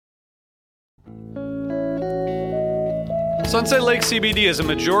Sunset Lake CBD is a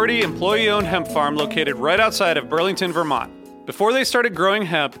majority employee-owned hemp farm located right outside of Burlington, Vermont. Before they started growing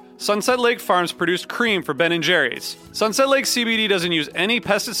hemp, Sunset Lake Farms produced cream for Ben & Jerry's. Sunset Lake CBD doesn't use any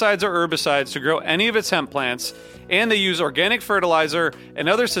pesticides or herbicides to grow any of its hemp plants, and they use organic fertilizer and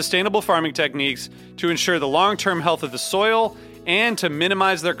other sustainable farming techniques to ensure the long-term health of the soil and to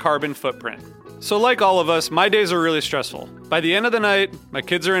minimize their carbon footprint. So like all of us, my days are really stressful. By the end of the night, my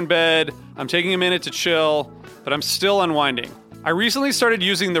kids are in bed, I'm taking a minute to chill, but I'm still unwinding. I recently started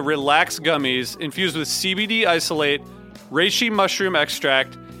using the Relax gummies infused with CBD isolate, reishi mushroom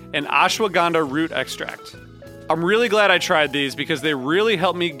extract, and ashwagandha root extract. I'm really glad I tried these because they really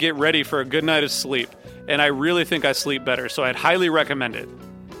helped me get ready for a good night of sleep, and I really think I sleep better, so I'd highly recommend it.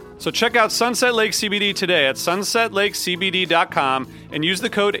 So check out Sunset Lake CBD today at sunsetlakecbd.com and use the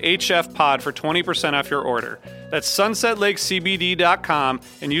code HFPOD for 20% off your order. That's sunsetlakecbd.com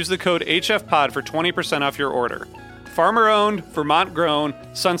and use the code HFPOD for 20% off your order. Farmer-owned, Vermont-grown,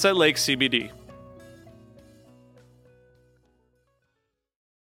 Sunset Lake CBD.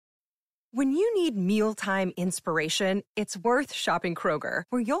 When you need mealtime inspiration, it's worth shopping Kroger,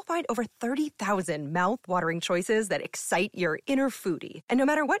 where you'll find over 30,000 mouth-watering choices that excite your inner foodie. And no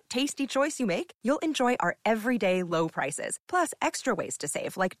matter what tasty choice you make, you'll enjoy our everyday low prices, plus extra ways to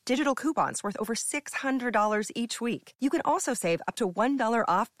save, like digital coupons worth over $600 each week. You can also save up to $1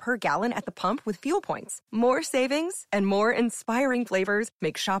 off per gallon at the pump with fuel points. More savings and more inspiring flavors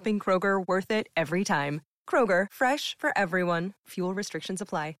make shopping Kroger worth it every time. Kroger, fresh for everyone. Fuel restrictions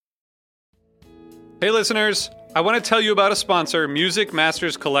apply. Hey listeners, I want to tell you about a sponsor, Music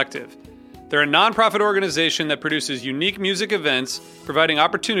Masters Collective. They're a nonprofit organization that produces unique music events, providing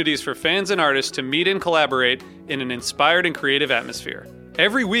opportunities for fans and artists to meet and collaborate in an inspired and creative atmosphere.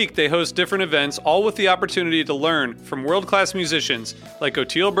 Every week they host different events, all with the opportunity to learn from world-class musicians like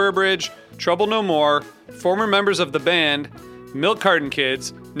Oteil Burbridge, Trouble No More, former members of the band, Milk Carton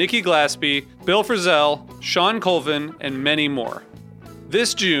Kids, Nikki Glaspie, Bill Frisell, Sean Colvin, and many more.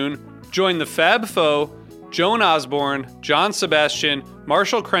 This June, join the Fab Four, Joan Osborne, John Sebastian,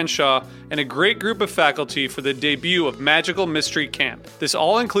 Marshall Crenshaw, and a great group of faculty for the debut of Magical Mystery Camp. This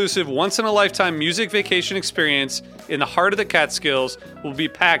all-inclusive, once-in-a-lifetime music vacation experience in the heart of the Catskills will be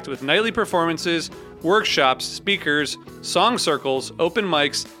packed with nightly performances, workshops, speakers, song circles, open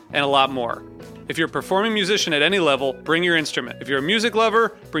mics, and a lot more. If you're a performing musician at any level, bring your instrument. If you're a music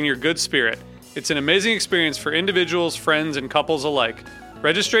lover, bring your good spirit. It's an amazing experience for individuals, friends, and couples alike.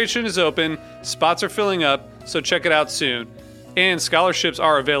 Registration is open, spots are filling up, so check it out soon. And scholarships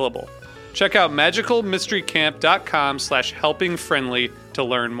are available. Check out magicalmysterycamp.com/helpingfriendly to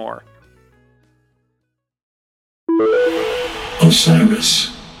learn more.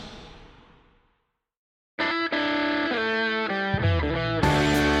 Osiris.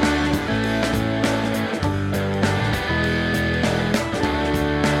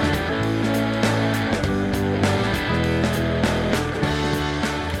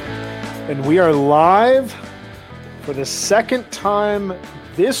 And we are live for the second time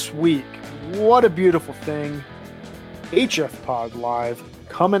this week. What a beautiful thing. HF Pod Live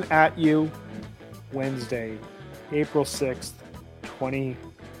coming at you Wednesday, April 6th,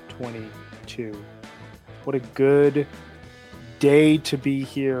 2022. What a good day to be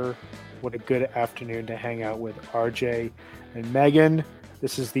here. What a good afternoon to hang out with RJ and Megan.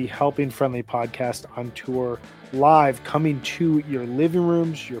 This is the Helping Friendly podcast on tour, live, coming to your living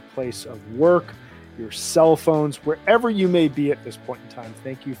rooms, your place of work, your cell phones, wherever you may be at this point in time.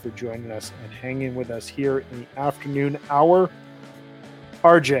 Thank you for joining us and hanging with us here in the afternoon hour.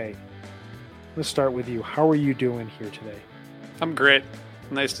 RJ, let's start with you. How are you doing here today? I'm great.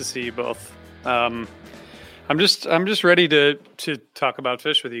 Nice to see you both. I'm just ready to talk about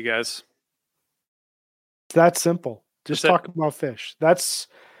fish with you guys. It's that simple. Just talk about fish. That's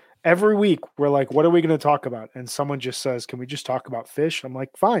every week. We're like, what are we going to talk about? And someone just says, can we just talk about fish? I'm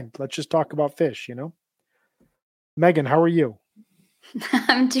like, fine, let's just talk about fish, you know? Megan, how are you?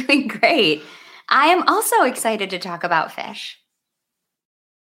 I'm doing great. I am also excited to talk about fish.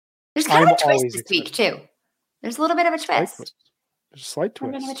 There's kind of a twist this week, too. There's a little bit of a twist. There's a slight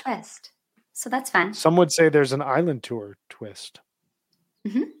twist. A little bit of a twist. So that's fun. Some would say there's an island tour twist.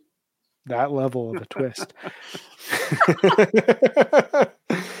 Mm-hmm. That level of a twist.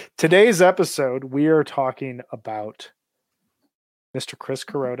 Today's episode, we are talking about Mr. Chris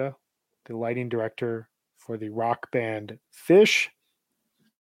Kuroda, the lighting director for the rock band Phish.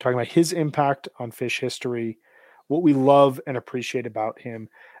 Talking about his impact on Phish history, what we love and appreciate about him,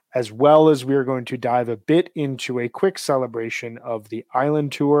 as well as we are going to dive a bit into a quick celebration of the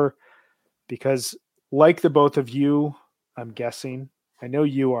island tour, because like the both of you, I'm guessing, I know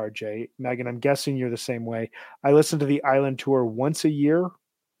you are, Jay. Megan, I'm guessing you're the same way. I listen to the Island Tour once a year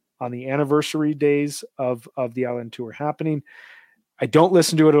on the anniversary days of the Island Tour happening. I don't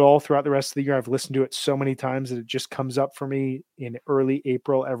listen to it at all throughout the rest of the year. I've listened to it so many times that it just comes up for me in early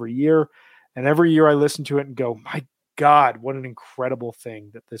April every year. And every year I listen to it and go, my God, what an incredible thing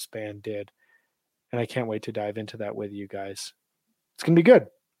that this band did. And I can't wait to dive into that with you guys. It's going to be good.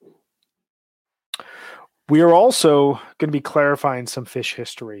 We are also going to be clarifying some Phish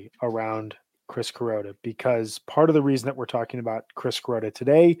history around Chris Kuroda, because part of the reason that we're talking about Chris Kuroda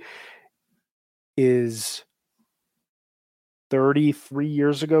today is 33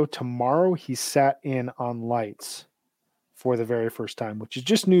 years ago tomorrow, he sat in on Lights for the very first time, which is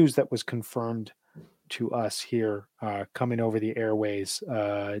just news that was confirmed to us here coming over the airways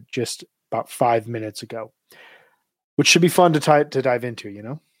just about 5 minutes ago, which should be fun to dive into, you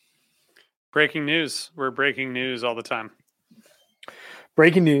know? Breaking news. We're breaking news all the time.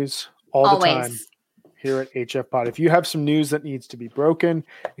 Breaking news all Always. the time here at HF Pod. If you have some news that needs to be broken,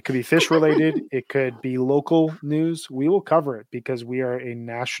 it could be Phish related, it could be local news, we will cover it because we are a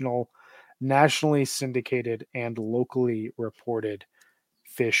nationally syndicated and locally reported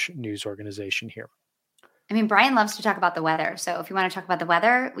Phish news organization here. I mean, Brian loves to talk about the weather. So if you want to talk about the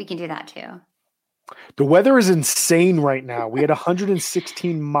weather, we can do that too. The weather is insane right now. We had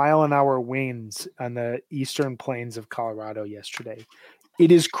 116 mile an hour winds on the eastern plains of Colorado yesterday. It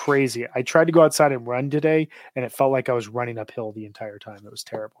is crazy. I tried to go outside and run today, and it felt like I was running uphill the entire time. It was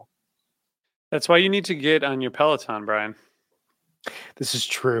terrible. That's why you need to get on your Peloton, Brian. This is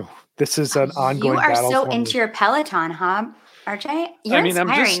true. This is an ongoing battle. battle. You are so into your Peloton, huh, RJ? You're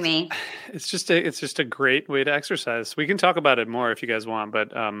inspiring me. It's just a great way to exercise. We can talk about it more if you guys want,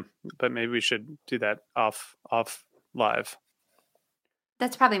 but maybe we should do that off live.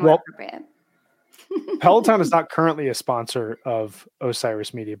 That's probably more appropriate. Peloton is not currently a sponsor of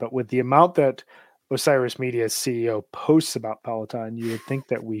Osiris Media, but with the amount that Osiris Media's CEO posts about Peloton, you would think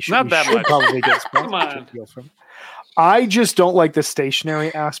that we should probably get sponsorship deals from. I just don't like the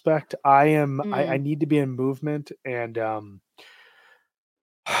stationary aspect. I need to be in movement, and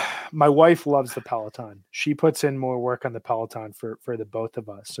my wife loves the Peloton. She puts in more work on the Peloton for the both of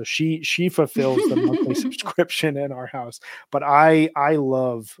us. So she fulfills the monthly subscription in our house. But I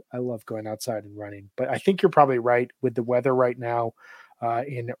love going outside and running. But I think you're probably right with the weather right now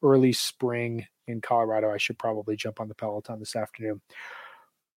in early spring in Colorado. I should probably jump on the Peloton this afternoon.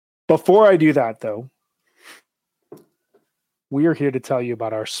 Before I do that, though, we are here to tell you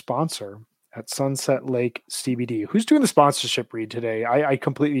about our sponsor at Sunset Lake CBD. Who's doing the sponsorship read today? I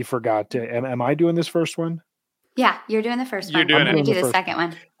completely forgot. Am I doing this first one? Yeah, you're doing the first one. Doing I'm going to do the second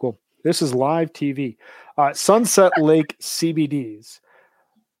one. Cool. This is live TV. Sunset Lake CBD's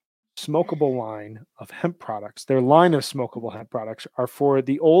smokable line of hemp products. Their line of smokable hemp products are for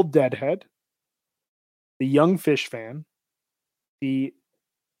the old deadhead, the young Phish fan, the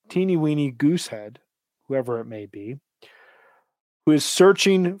teeny weeny goosehead, whoever it may be, who is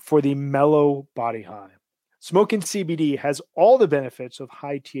searching for the mellow body high. Smoking CBD has all the benefits of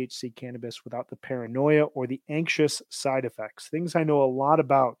high THC cannabis without the paranoia or the anxious side effects, things I know a lot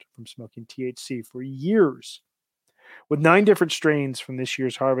about from smoking THC for years. With 9 different strains from this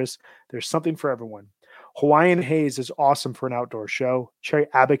year's harvest, there's something for everyone. Hawaiian Haze is awesome for an outdoor show. Cherry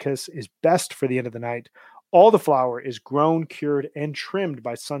Abacus is best for the end of the night. All the flower is grown, cured, and trimmed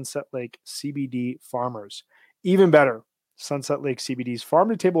by Sunset Lake CBD farmers. Even better, Sunset Lake CBD's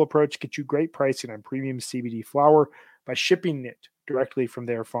farm-to-table approach gets you great pricing on premium CBD flower by shipping it directly from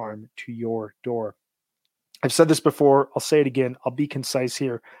their farm to your door. I've said this before. I'll say it again. I'll be concise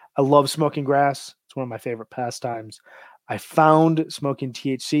here. I love smoking grass. It's one of my favorite pastimes. I found smoking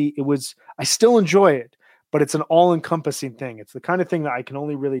THC. I still enjoy it, but it's an all-encompassing thing. It's the kind of thing that I can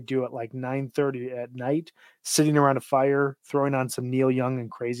only really do at like 9:30 at night, sitting around a fire, throwing on some Neil Young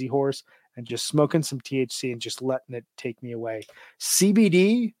and Crazy Horse, and just smoking some THC and just letting it take me away.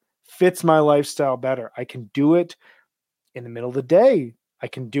 CBD fits my lifestyle better. I can do it in the middle of the day. I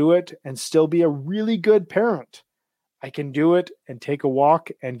can do it and still be a really good parent. I can do it and take a walk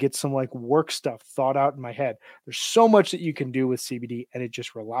and get some like work stuff thought out in my head. There's so much that you can do with CBD, and it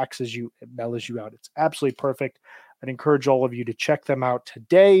just relaxes you. It mellows you out. It's absolutely perfect. I'd encourage all of you to check them out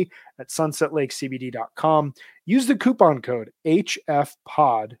today at sunsetlakecbd.com. Use the coupon code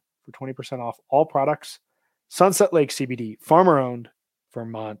HFPOD for 20% off all products. Sunset Lake CBD, farmer owned,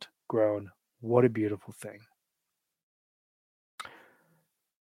 Vermont grown. What a beautiful thing.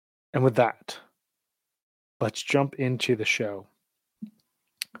 And with that, let's jump into the show.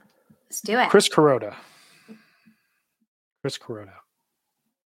 Let's do it. Chris Kuroda.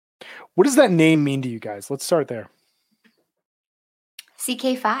 What does that name mean to you guys? Let's start there.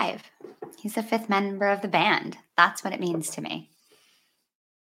 CK5. He's the fifth member of the band. That's what it means to me.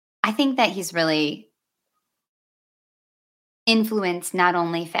 I think that he's really influenced not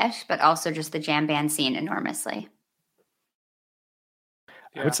only Fish, but also just the jam band scene enormously.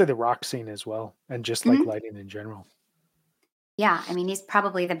 I would say the rock scene as well, and just like lighting in general. Yeah, I mean, he's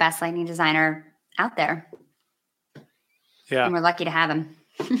probably the best lighting designer out there. Yeah. And we're lucky to have him.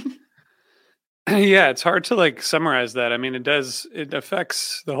 Yeah, it's hard to like summarize that. I mean, it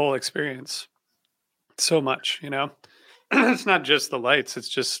affects the whole experience so much, you know? It's not just the lights, it's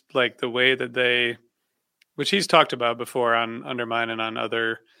just like the way that which he's talked about before on Undermine and on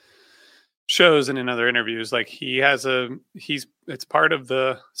other shows and in other interviews. Like it's part of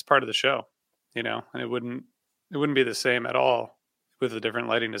the show, you know, and it wouldn't be the same at all with a different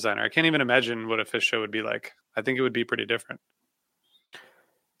lighting designer. I can't even imagine what a Fish show would be like. I think it would be pretty different.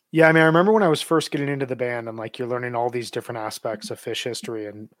 Yeah, I mean, I remember when I was first getting into the band, and like you're learning all these different aspects of Fish history,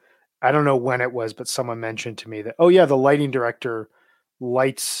 and I don't know when it was, but someone mentioned to me that, oh yeah, the lighting director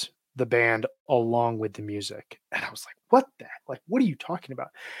lights the band along with the music, and I was like, what the heck? Like, what are you talking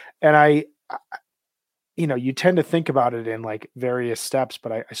about? And I you know, you tend to think about it in like various steps,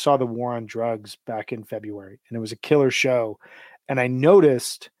 but I saw the War on Drugs back in February, and it was a killer show, and I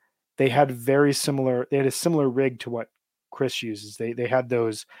noticed they had a similar rig to what Chris uses. They had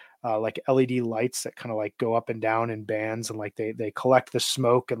those like LED lights that kind of like go up and down in bands, and like they collect the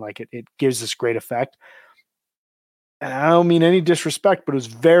smoke, and like it gives this great effect. And I don't mean any disrespect, but it was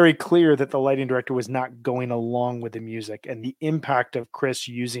very clear that the lighting director was not going along with the music, and the impact of Chris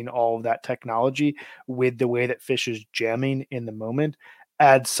using all of that technology with the way that Fish is jamming in the moment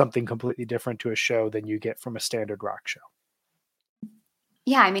adds something completely different to a show than you get from a standard rock show.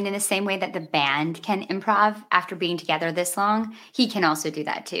 Yeah, I mean, in the same way that the band can improv after being together this long, he can also do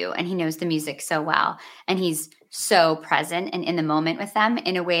that too. And he knows the music so well. And he's so present and in the moment with them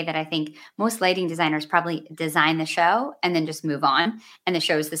in a way that I think most lighting designers probably design the show and then just move on. And the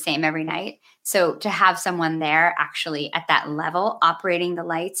show is the same every night. So to have someone there actually at that level, operating the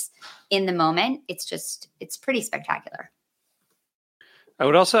lights in the moment, it's pretty spectacular.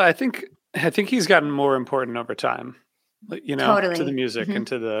 I think he's gotten more important over time. You know, totally. To the music and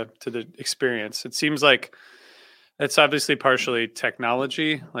to the experience. It seems like it's obviously partially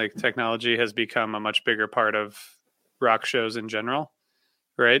technology. Like technology has become a much bigger part of rock shows in general,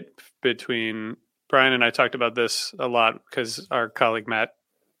 right? Between Brian and I talked about this a lot because our colleague Matt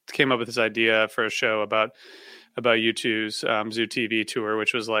came up with this idea for a show about U2's Zoo TV tour,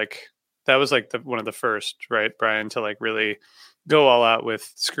 which was like one of the first, right, Brian, to like really go all out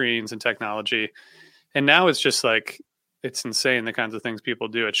with screens and technology. And now it's just like, it's insane the kinds of things people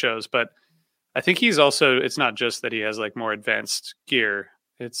do at shows. But I think it's not just that he has like more advanced gear.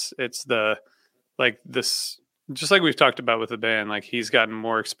 It's the like this, just like we've talked about with the band, like he's gotten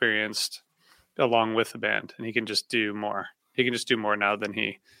more experienced along with the band, and he can just do more. He can just do more now than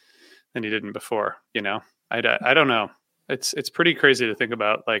he didn't before, you know? I don't know. It's pretty crazy to think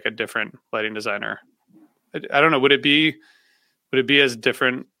about like a different lighting designer. I don't know. Would it be as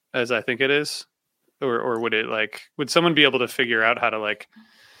different as I think it is? Or would someone be able to figure out how to like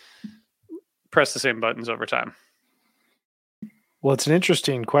press the same buttons over time? Well, it's an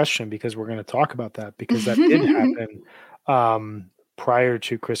interesting question because we're going to talk about that, because that did happen prior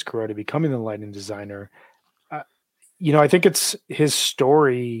to Chris Kuroda becoming the lighting designer. You know, I think it's his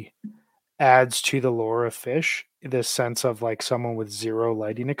story adds to the lore of Fish, this sense of like someone with zero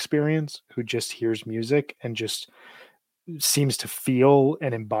lighting experience who just hears music and just seems to feel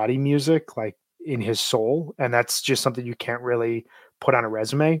and embody music like in his soul. And that's just something you can't really put on a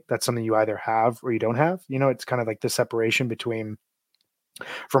resume. That's something you either have or you don't have. You know, it's kind of like the separation between,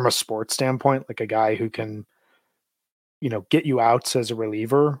 from a sports standpoint, like a guy who can, you know, get you outs as a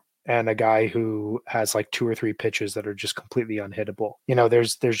reliever, and a guy who has like 2 or 3 pitches that are just completely unhittable. You know,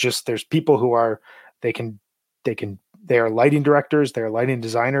 there's people who are, they are lighting directors, they're lighting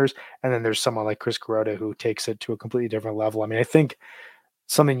designers. And then there's someone like Chris Kuroda who takes it to a completely different level. I mean, I think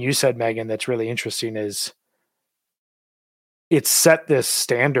something you said, Megan, that's really interesting is it's set this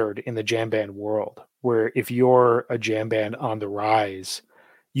standard in the jam band world where if you're a jam band on the rise,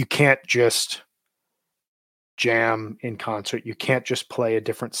 you can't just jam in concert. You can't just play a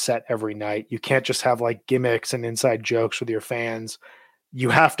different set every night. You can't just have like gimmicks and inside jokes with your fans. You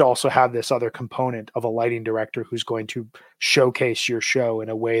have to also have this other component of a lighting director who's going to showcase your show in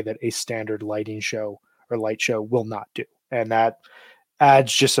a way that a standard lighting show or light show will not do. And that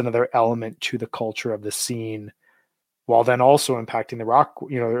adds just another element to the culture of the scene, while then also impacting the rock,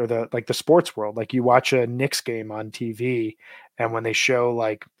 you know, or the sports world. Like you watch a Knicks game on TV, and when they show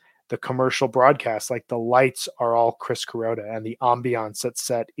like the commercial broadcast, like the lights are all Chris Kuroda, and the ambiance that's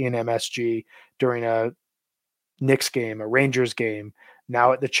set in MSG during a Knicks game, a Rangers game,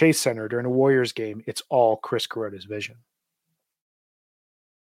 now at the Chase Center during a Warriors game, it's all Chris Kuroda's vision.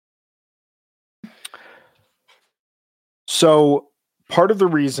 So part of the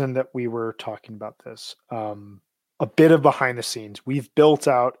reason that we were talking about this, a bit of behind the scenes, we've built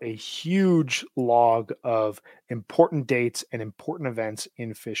out a huge log of important dates and important events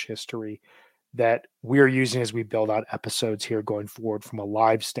in Phish history that we're using as we build out episodes here going forward from a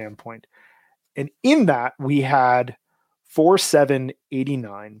live standpoint. And in that, we had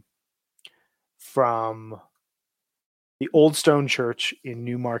 4/7/89 from the Old Stone Church in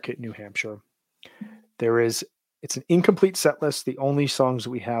Newmarket, New Hampshire. It's an incomplete set list. The only songs that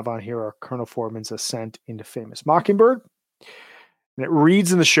we have on here are Colonel Foreman's Ascent into Famous Mockingbird. And it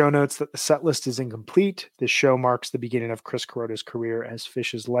reads in the show notes that the set list is incomplete. This show marks the beginning of Chris Kuroda's career as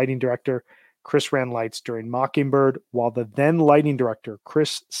Phish's lighting director. Chris ran lights during Mockingbird, while the then lighting director,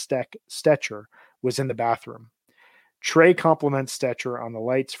 Chris Stetcher, was in the bathroom. Trey compliments Stetcher on the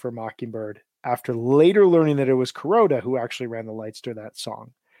lights for Mockingbird after later learning that it was Kuroda who actually ran the lights to that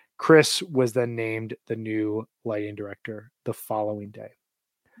song. Chris was then named the new lighting director the following day.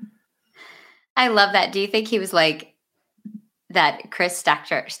 I love that. Do you think he was like that? Chris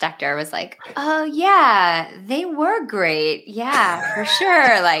Stechter was like, "Oh yeah, they were great. Yeah, for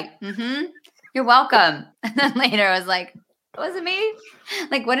sure. Like, you're welcome." And then later I was like, "Was it me?"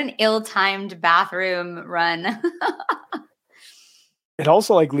 Like, what an ill-timed bathroom run. It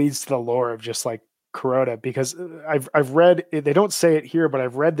also like leads to the lore of just like Kuroda, because I've read, they don't say it here, but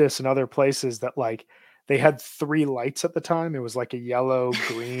I've read this in other places that like they had 3 lights at the time. It was like a yellow,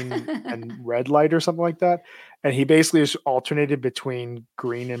 green, and red light or something like that. And he basically just alternated between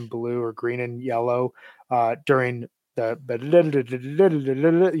green and blue or green and yellow during the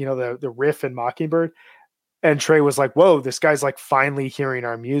riff in Mockingbird. And Trey was like, whoa, this guy's like finally hearing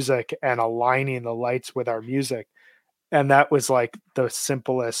our music and aligning the lights with our music. And that was like the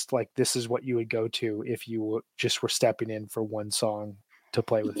simplest, like, this is what you would go to if you just were stepping in for one song to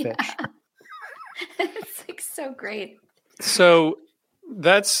play with Phish. It's like so great. So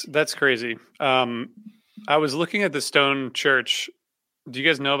that's crazy. I was looking at the Stone Church. Do you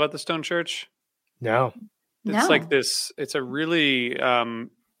guys know about the Stone Church? No. It's like this, it's a really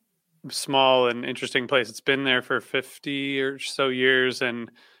small and interesting place. It's been there for 50 or so years. And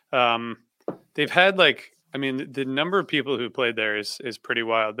they've had like, I mean, the number of people who played there is pretty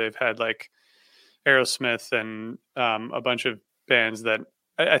wild. They've had like Aerosmith and a bunch of bands that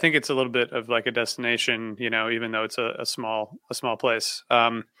I think it's a little bit of like a destination, you know, even though it's a small place.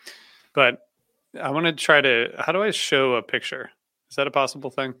 But I want to try to, how do I show a picture? Is that a possible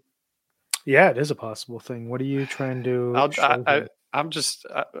thing? Yeah, it is a possible thing. What are you trying to show here?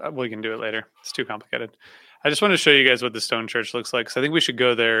 We can do it later. It's too complicated. I just want to show you guys what the Stone Church looks like. So I think we should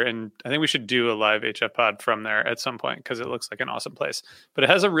go there, and I think we should do a live HF pod from there at some point because it looks like an awesome place. But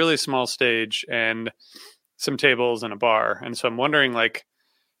it has a really small stage and some tables and a bar. And so I'm wondering like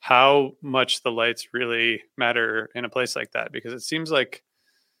how much the lights really matter in a place like that, because it seems like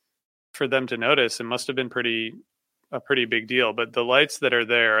for them to notice, it must have been a pretty big deal. But the lights that are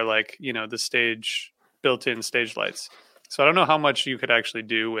there are like, you know, the stage built-in stage lights. So I don't know how much you could actually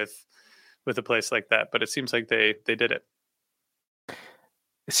do with a place like that, but it seems like they did it.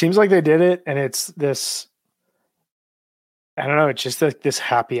 It seems like they did it, and it's this, I don't know, it's just like this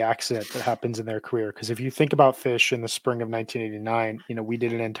happy accident that happens in their career. Because if you think about Phish in the spring of 1989, you know, we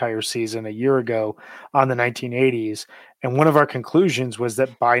did an entire season a year ago on the 1980s, and one of our conclusions was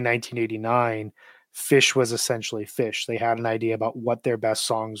that by 1989, Phish was essentially Phish. They had an idea about what their best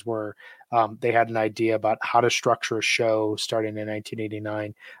songs were. They had an idea about how to structure a show starting in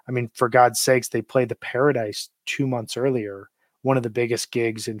 1989. I mean, for God's sakes, they played the Paradise 2 months earlier, one of the biggest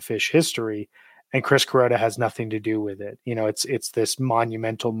gigs in Phish history, and Chris Kuroda has nothing to do with it. You know, it's this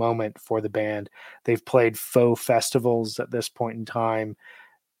monumental moment for the band. They've played faux festivals at this point in time,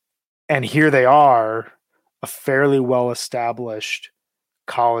 and here they are, a fairly well-established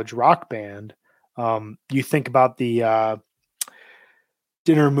college rock band. You think about the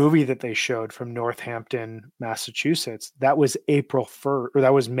dinner movie that they showed from Northampton, Massachusetts. That was April 1st, or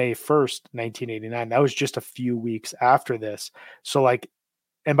that was May 1st, 1989. That was just a few weeks after this. So like,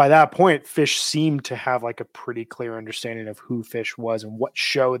 and by that point, Phish seemed to have like a pretty clear understanding of who Phish was and what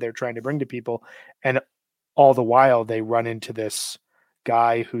show they're trying to bring to people. And all the while they run into this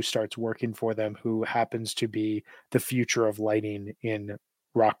guy who starts working for them, who happens to be the future of lighting in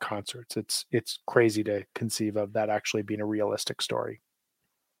rock concerts. It's crazy to conceive of that actually being a realistic story.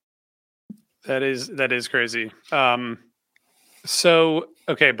 That is crazy. So,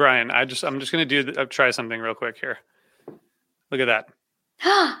 okay, Brian, I'm just going to try something real quick here. Look at that.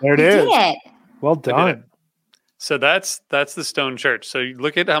 There it We is. did it. Well I did it. done. So that's the stone church. So you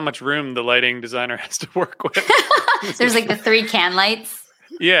look at how much room the lighting designer has to work with. There's like the 3 can lights.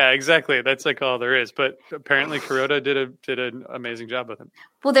 Yeah, exactly. That's like all there is. But apparently Kuroda did an amazing job with it.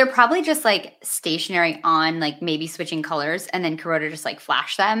 Well, they're probably just like stationary on, like maybe switching colors, and then Kuroda just like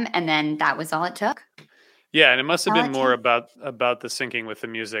flashed them, and then that was all it took. Yeah, and it must have been more Talented. about the syncing with the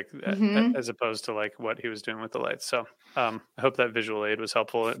music Mhm. as opposed to like what he was doing with the lights. So I hope that visual aid was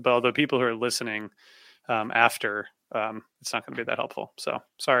helpful. But although people who are listening after, it's not going to be that helpful. So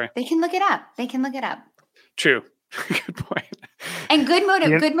sorry. They can look it up. They can look it up. True. Good point. And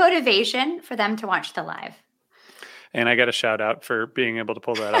good motivation for them to watch the live. And I got a shout out for being able to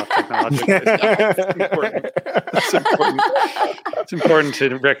pull that off technologically. It's important. It's important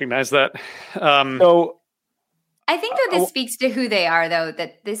to recognize that. So I think that this speaks to who they are, though,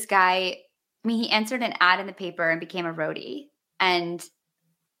 that this guy, I mean, he answered an ad in the paper and became a roadie. And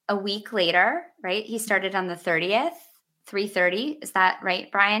a week later, right, he started on the 30th, 3:30. Is that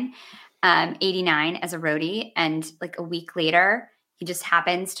right, Brian? 89 as a roadie. And like a week later, he just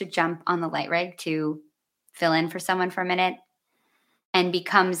happens to jump on the light rig to fill in for someone for a minute and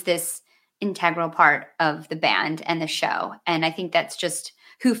becomes this integral part of the band and the show. And I think that's just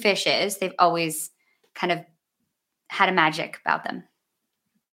who Fish is. They've always kind of had a magic about them.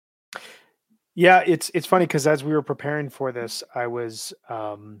 yeah, it's funny because as we were preparing for this, I was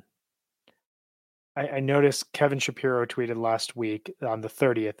I noticed Kevin Shapiro tweeted last week on the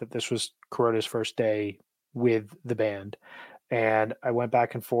 30th that this was Kuroda's first day with the band. And I went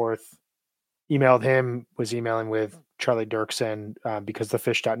back and forth, emailed him, was emailing with Charlie Dirksen because the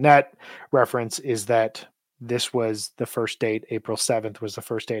fish.net reference is that this was the first date. April 7th was the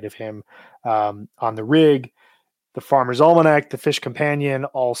first date of him on the rig. The Farmer's Almanac, the Fish Companion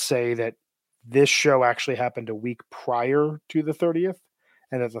all say that this show actually happened a week prior to the 30th,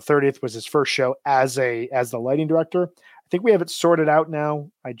 and that the 30th was his first show as the lighting director. I think we have it sorted out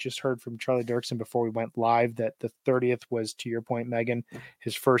now. I just heard from Charlie Dirksen before we went live that the 30th was, to your point, Megan,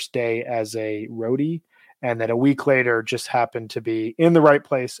 his first day as a roadie, and that a week later just happened to be in the right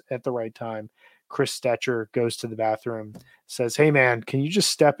place at the right time. Chris Stetcher goes to the bathroom, says, "Hey man, can you just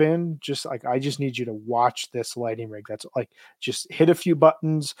step in? Just like, I just need you to watch this lighting rig. That's like, just hit a few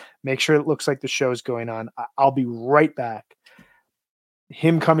buttons, make sure it looks like the show's going on. I'll be right back."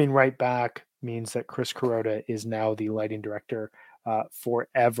 Him coming right back means that Chris Kuroda is now the lighting director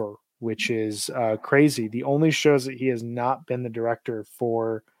forever, which is crazy. The only shows that he has not been the director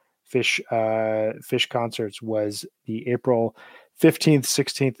for Fish concerts was the April 15th,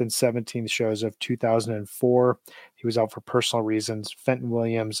 16th, and 17th shows of 2004. He was out for personal reasons. Fenton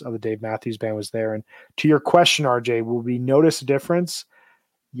Williams of the Dave Matthews Band was there. And to your question, RJ, will we notice a difference?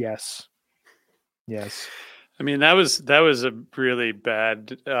 Yes. Yes. I mean, that was a really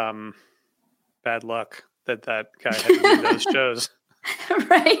bad luck that guy had to do those shows.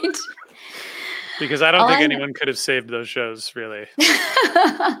 Right. Because I don't think anyone could have saved those shows, really.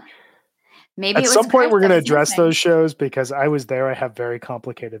 Maybe at some point we're going to address those shows because I was there. I have very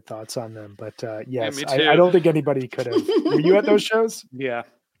complicated thoughts on them, but yes, I don't think anybody could have. Were you at those shows? Yeah.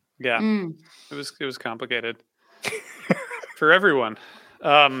 It was complicated for everyone.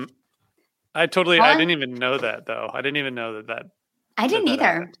 I didn't even know that though. I didn't even know that. I didn't either.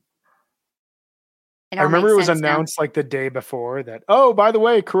 Happened. I remember it was announced like the day before that, oh, by the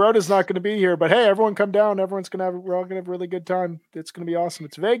way, Kuroda's not going to be here, but hey, everyone come down. We're all going to have a really good time. It's going to be awesome.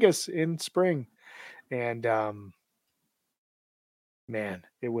 It's Vegas in spring. And man,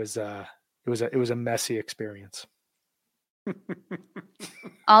 it was a messy experience.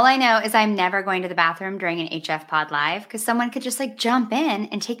 All I know is I'm never going to the bathroom during an HF pod live because someone could just like jump in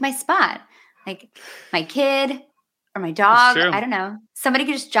and take my spot. Like my kid or my dog. I don't know. Somebody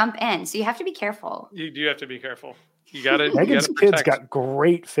could just jump in. So you have to be careful. You do have to be careful. You got to. Megan's kids got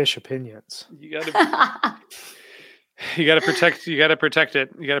great fish opinions. You got to. You got to protect. You got to protect it.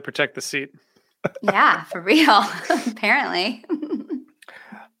 You got to protect the seat. Yeah, for real. Apparently.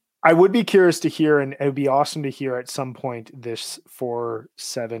 I would be curious to hear, and it would be awesome to hear at some point this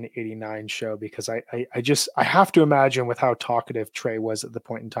 4789 show, because I have to imagine with how talkative Trey was at the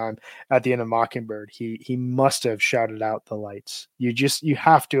point in time at the end of Mockingbird, he must have shouted out the lights. You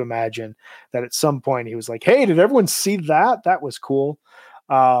have to imagine that at some point he was like, "Hey, did everyone see that? That was cool."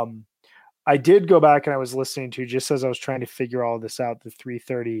 I did go back and I was listening to, just as I was trying to figure all this out, the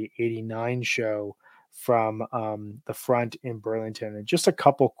 3:30:89 show from the front in Burlington, and just a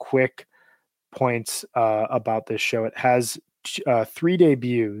couple quick points about this show. It has 3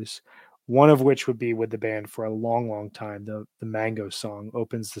 debuts, one of which would be with the band for a long, long time. The Mango song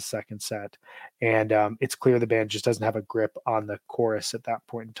opens the second set, and it's clear the band just doesn't have a grip on the chorus at that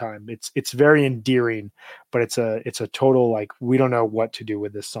point in time. It's very endearing, but it's a total, like, we don't know what to do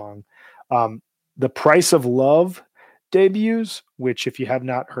with this song. The Price of Love debuts, which, if you have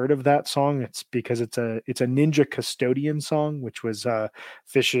not heard of that song, it's because it's a Ninja Custodian song, which was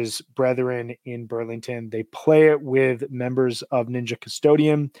Fish's brethren in Burlington. They play it with members of Ninja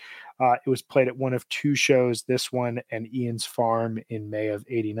Custodian. It was played at one of two shows, this one and Ian's Farm, in May of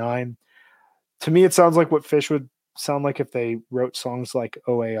 '89. To me, it sounds like what Fish would sound like if they wrote songs like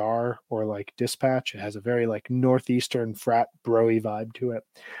OAR or like Dispatch. It has a very like Northeastern frat bro-y vibe to it.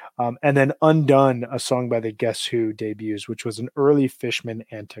 And then Undone, a song by the Guess Who debuts, which was an early Fishman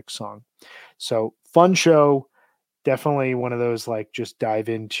Antic song. So fun show. Definitely one of those, like, just dive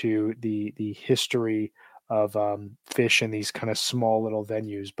into the history of Fish in these kind of small little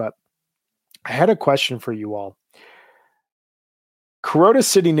venues. But I had a question for you all. Kuroda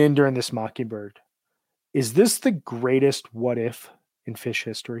sitting in during this Mockingbird. Is this the greatest what if in Fish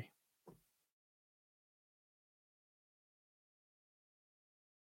history?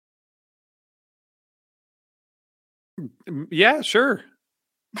 Yeah, sure.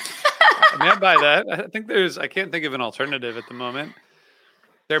 I mean, I buy that. I can't think of an alternative at the moment.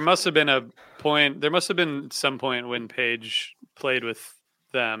 There must have been some point when Page played with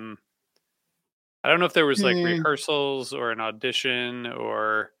them. I don't know if there was like rehearsals or an audition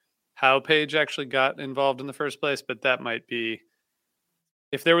or how Page actually got involved in the first place, but that might be,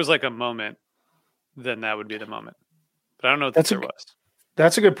 if there was like a moment, then that would be the moment. But I don't know if there was.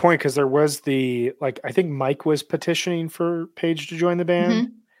 That's a good point, because there was I think Mike was petitioning for Page to join the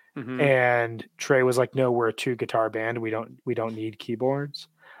band, and Trey was like, "No, we're a 2-guitar band. We don't need keyboards."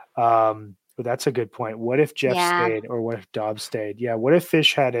 But that's a good point. What if Jeff stayed, or what if Dobbs stayed? Yeah. What if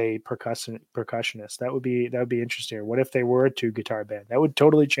Fish had a percussionist? That would be interesting. Or what if they were a 2-guitar band? That would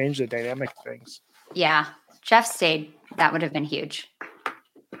totally change the dynamic of things. Yeah. Jeff stayed. That would have been huge.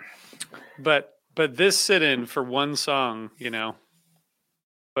 But this sit-in for one song,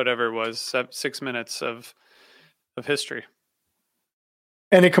 whatever it was, 6 minutes of history.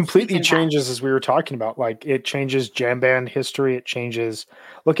 And it completely changes, as we were talking about. Like, it changes jam band history. It changes.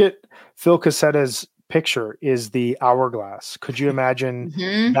 Look at Phil Cassetta's picture is the hourglass. Could you imagine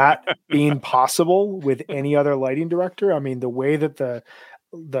that being possible with any other lighting director? I mean, the way that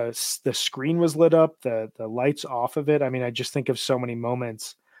the screen was lit up, the lights off of it. I mean, I just think of so many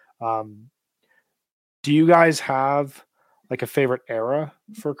moments. Do you guys have like a favorite era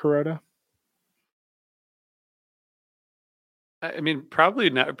for Kuroda? I mean, probably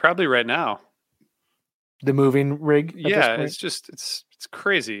right now. The moving rig. Yeah, it's just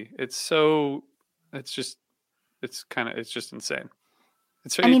crazy. It's just insane.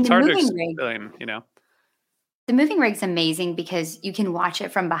 It's hard to explain, The moving rig's amazing because you can watch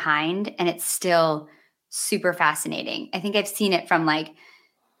it from behind and it's still super fascinating. I think I've seen it from like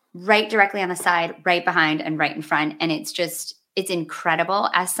right directly on the side, right behind, and right in front. And it's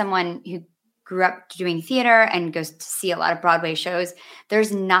incredible. As someone who grew up doing theater and goes to see a lot of Broadway shows,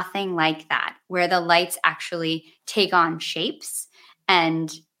 there's nothing like that, where the lights actually take on shapes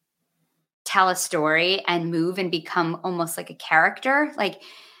and tell a story and move and become almost like a character.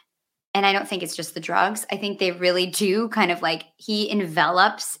 And I don't think it's just the drugs. I think they really do kind of like, he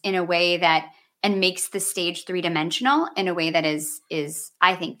envelops in a way that, and makes the stage 3-dimensional in a way that is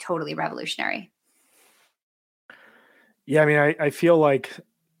I think totally revolutionary. Yeah. I mean, I feel like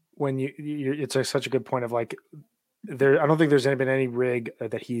when it's such a good point of like, I don't think there's been any rig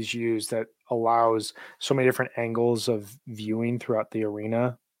that he's used that allows so many different angles of viewing throughout the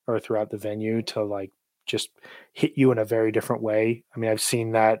arena or throughout the venue to like just hit you in a very different way. I mean, I've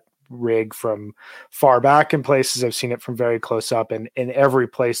seen that rig from far back in places. I've seen it from very close up, and in every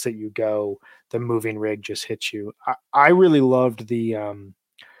place that you go, the moving rig just hits you. I really loved the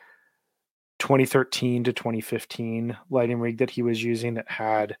 2013 to 2015 lighting rig that he was using that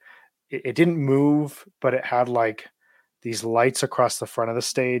had, it didn't move, but it had like these lights across the front of the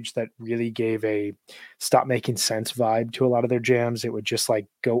stage that really gave a stop making sense vibe to a lot of their jams. It would just like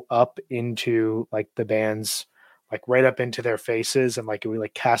go up into like the band's, like right up into their faces, and like it would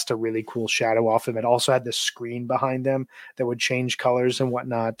like cast a really cool shadow off them. It also had this screen behind them that would change colors and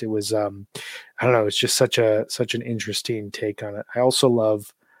whatnot. It was I don't know, it's just such an interesting take on it. I also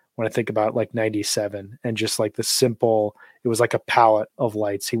love when I think about like 97 and just like the simple, it was like a palette of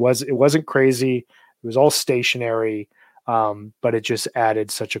lights. It wasn't crazy. It was all stationary. But it just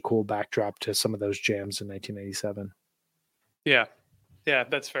added such a cool backdrop to some of those jams in 1987. Yeah. Yeah,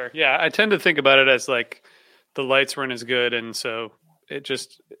 that's fair. Yeah. I tend to think about it as like the lights weren't as good. And so it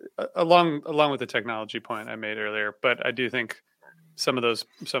just along with the technology point I made earlier, but I do think some of those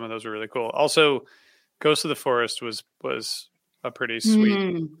were really cool. Also, Ghost of the Forest was a pretty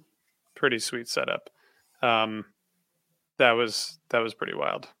sweet setup. That was pretty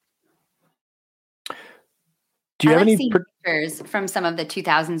wild. Do you have any pictures from some of the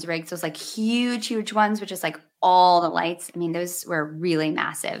 2000s rigs? Those like huge ones, which is like all the lights. I mean, those were really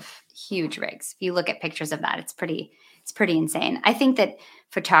massive, huge rigs. If you look at pictures of that, it's pretty insane. I think that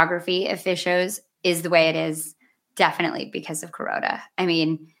photography of fish shows is the way it is, definitely because of Kuroda. I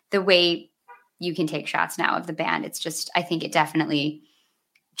mean, the way you can take shots now of the band, it's just, I think it definitely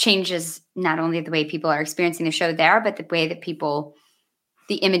changes not only the way people are experiencing the show there, but the way that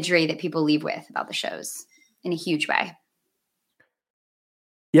the imagery that people leave with about the shows in a huge way.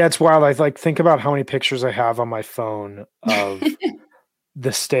 Yeah, it's wild. I think about how many pictures I have on my phone of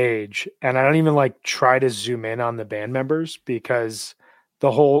the stage, and I don't even try to zoom in on the band members, because the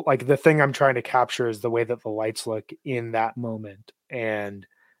whole the thing I'm trying to capture is the way that the lights look in that moment and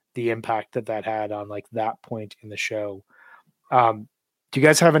the impact that had on that point in the show. Do you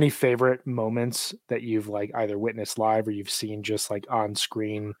guys have any favorite moments that you've either witnessed live or you've seen just on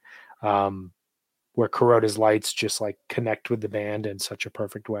screen, where Kuroda's lights just connect with the band in such a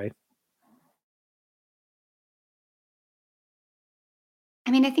perfect way?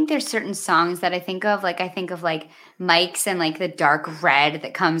 I mean, I think there's certain songs that I think of. I think of Mike's and the dark red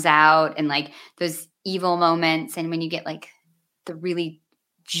that comes out, and those evil moments. And when you get the really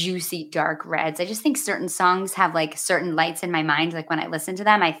juicy dark reds, I just think certain songs have certain lights in my mind. When I listen to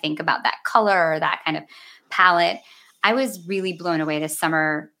them, I think about that color or that kind of palette. I was really blown away this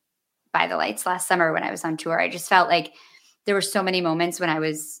summer by the lights last summer when I was on tour. I just felt like there were so many moments when I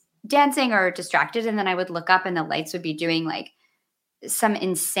was dancing or distracted, and then I would look up and the lights would be doing some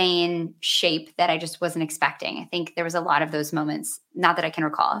insane shape that I just wasn't expecting. I think there was a lot of those moments, not that I can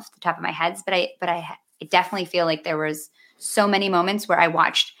recall off the top of my head, but I definitely feel like there was so many moments where I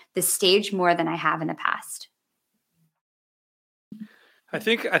watched the stage more than I have in the past. I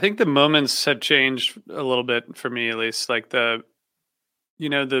think the moments have changed a little bit for me, at least. The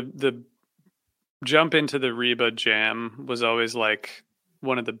jump into the Reba jam was always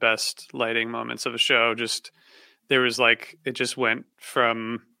one of the best lighting moments of a show. Just there was it just went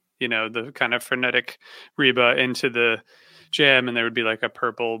from the kind of frenetic Reba into the jam, and there would be a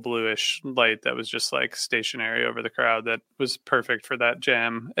purple bluish light that was just stationary over the crowd that was perfect for that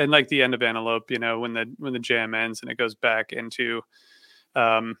jam. And the end of Antelope, when the jam ends and it goes back into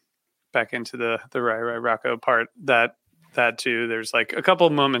the Rai Rai Rocco part, that too, there's a couple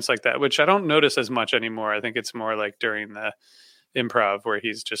of moments like that, which I don't notice as much anymore. I think it's more during the improv where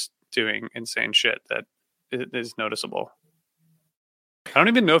he's just doing insane shit that is noticeable. I don't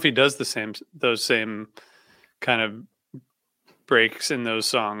even know if he does those same kind of breaks in those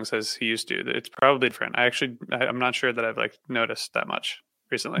songs as he used to. It's probably different. I'm not sure that I've noticed that much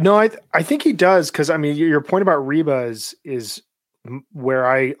recently. No, I think he does, because I mean your point about Reba is where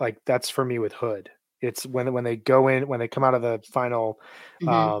I that's for me with Hood. It's when they go in, when they come out of the final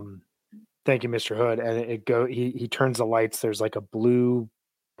thank you Mr. Hood, and he turns the lights, there's a blue,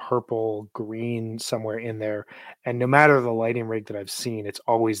 purple, green somewhere in there, and no matter the lighting rig that I've seen, it's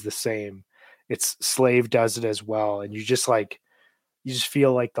always the same. It's Slave does it as well, and you just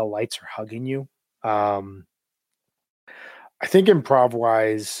feel like the lights are hugging you. I think improv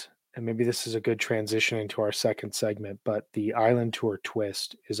wise, and maybe this is a good transition into our second segment, but the Island Tour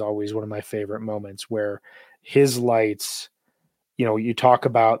twist is always one of my favorite moments, where his lights, you talk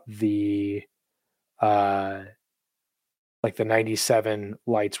about the the 97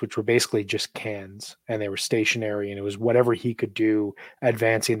 lights, which were basically just cans, and they were stationary, and it was whatever he could do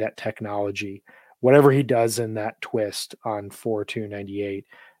advancing that technology. Whatever he does in that twist on 4/2/98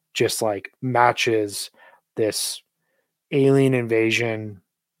 just matches this alien invasion,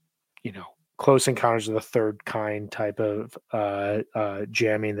 Close Encounters of the Third Kind type of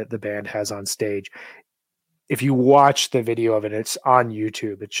jamming that the band has on stage. If you watch the video of it, it's on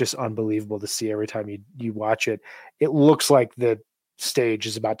YouTube. It's just unbelievable to see every time you watch it. It looks like the stage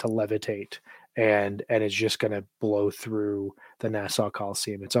is about to levitate and it's just going to blow through the Nassau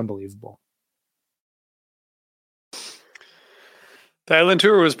Coliseum. It's unbelievable. The Island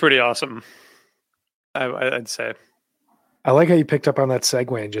Tour was pretty awesome, I'd say. I like how you picked up on that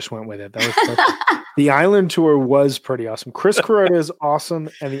segue and just went with it. That was perfect. The Island Tour was pretty awesome. Chris Kuroda is awesome,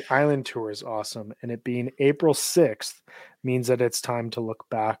 and the Island Tour is awesome. And it being April 6th means that it's time to look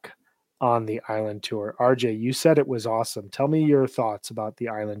back on the Island Tour. RJ, you said it was awesome. Tell me your thoughts about the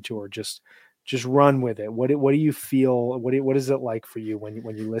Island Tour. Just run with it. What do you feel? What is it like for you when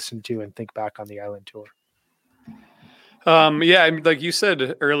you listen to and think back on the Island Tour? Yeah, like you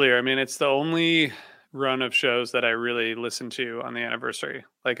said earlier, I mean, it's the only run of shows that I really listen to on the anniversary.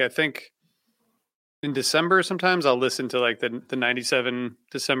 Like, I think in December sometimes I'll listen to like the 97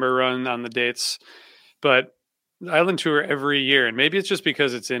 December run on the dates, but Island Tour every year, and maybe it's just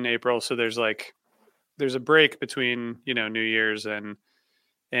because it's in April, so there's a break between, New Year's and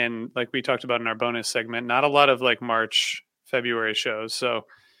like we talked about in our bonus segment, not a lot of like March, February shows. So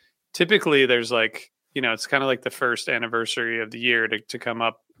typically there's like, it's kind of like the first anniversary of the year to come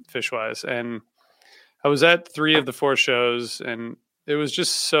up Fishwise. And I was at 3 of the 4 shows, and it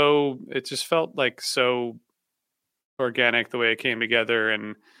just felt like so organic the way it came together.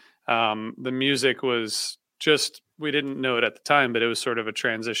 And the music was just, we didn't know it at the time, but it was sort of a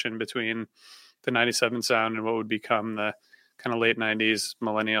transition between the 97 sound and what would become the kind of late 90s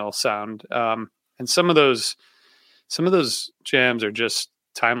millennial sound. And some of those jams are just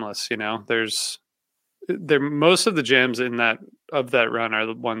timeless. Most of the jams of that run are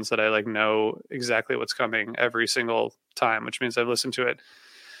the ones that I like know exactly what's coming every single time, which means I've listened to it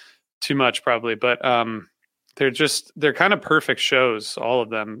too much probably, but they're kind of perfect shows, all of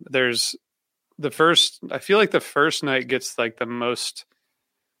them. I feel like the first night gets like the most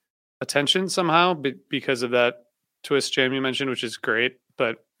attention somehow because of that twist jam you mentioned, which is great,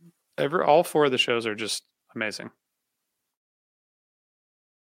 but all 4 of the shows are just amazing.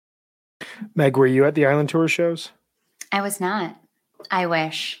 Meg, were you at the Island Tour shows? I was not. I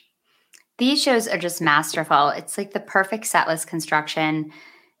wish. These shows are just masterful. It's like the perfect setlist construction.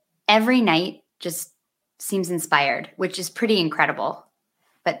 Every night just seems inspired, which is pretty incredible.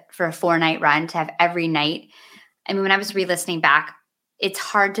 But for a 4-night run to have every night, I mean, when I was re-listening back, it's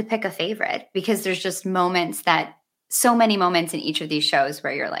hard to pick a favorite because there's just so many moments in each of these shows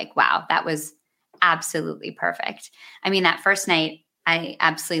where you're like, wow, that was absolutely perfect. I mean, that first night, I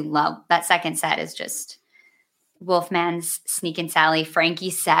absolutely love. That second set is just Wolfman's Sneak and Sally.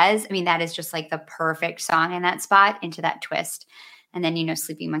 Frankie Says, I mean, that is just like the perfect song in that spot into that twist. And then,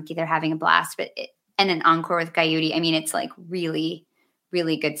 Sleeping Monkey, they're having a blast. And an encore with Coyote. I mean, it's like really,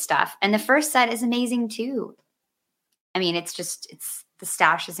 really good stuff. And the first set is amazing too. I mean, the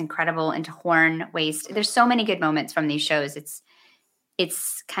stash is incredible into horn waist. There's so many good moments from these shows.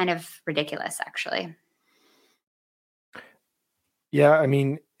 It's kind of ridiculous, actually. Yeah, I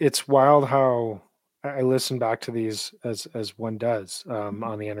mean, it's wild how I listen back to these as one does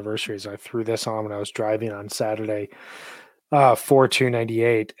on the anniversaries. I threw this on when I was driving on Saturday,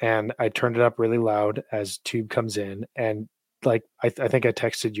 4/2/98, and I turned it up really loud as Tube comes in, and like I think I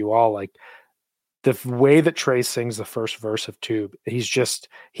texted you all, like the way that Trey sings the first verse of Tube, he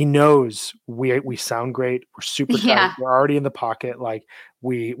knows we sound great. We're super tight. Yeah. We're already in the pocket. Like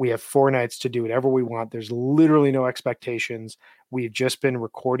we have 4 nights to do whatever we want. There's literally no expectations. We've just been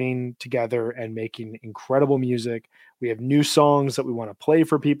recording together and making incredible music. We have new songs that we want to play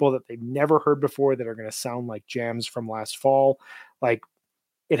for people that they've never heard before that are going to sound like jams from last fall. Like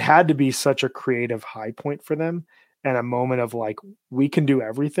it had to be such a creative high point for them. And a moment of like, we can do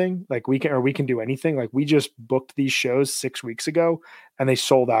everything. Like we can do anything. Like we just booked these shows 6 weeks ago and they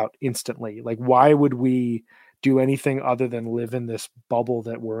sold out instantly. Like, why would we do anything other than live in this bubble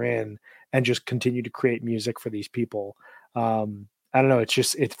that we're in and just continue to create music for these people? I don't know.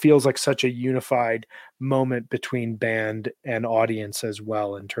 It feels like such a unified moment between band and audience as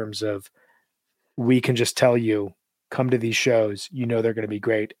well, in terms of, we can just tell you, come to these shows, they're going to be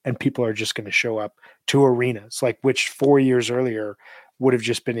great, and people are just going to show up to arenas, like, which 4 years earlier would have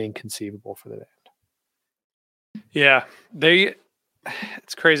just been inconceivable for the band. Yeah,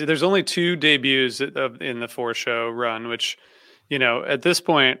 it's crazy. There's only 2 debuts in the 4-show run, which, at this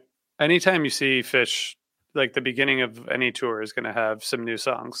point, anytime you see Fish, like the beginning of any tour is going to have some new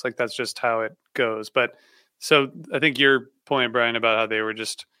songs. Like that's just how it goes. But so I think your point, Brian, about how they were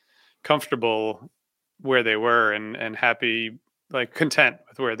just comfortable where they were and happy, like content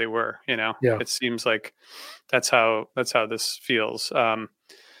with where they were, Yeah. It seems like that's how this feels.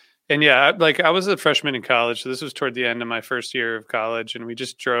 And yeah, like I was a freshman in college, so this was toward the end of my first year of college, and we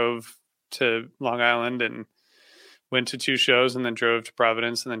just drove to Long Island and went to 2 shows, and then drove to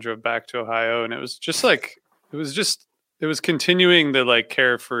Providence, and then drove back to Ohio. And it was just like, it was continuing the like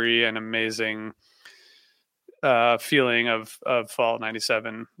carefree and amazing feeling of fall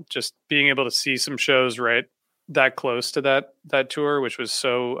 97, just being able to see some shows right that close to that tour, which was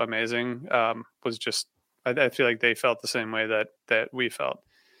so amazing. Was just, I feel like they felt the same way that we felt.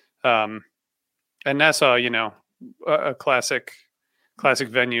 And Nassau, a classic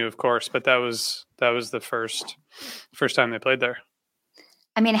venue, of course, but that was the first time they played there.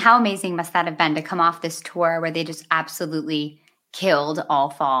 I mean, how amazing must that have been to come off this tour where they just absolutely killed all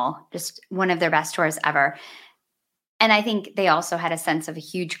fall, just one of their best tours ever. And I think they also had a sense of a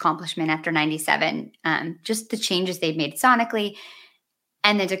huge accomplishment after 97, just the changes they've made sonically.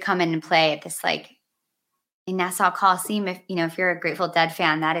 And then to come in and play at this, like, in Nassau Coliseum, if you're a Grateful Dead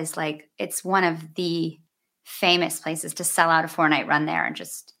fan, that is like, it's one of the famous places to sell out a 4-night run there and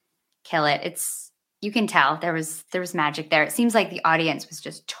just kill it. You can tell there was magic there. It seems like the audience was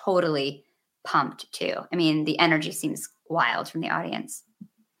just totally pumped too. I mean, the energy seems wild from the audience.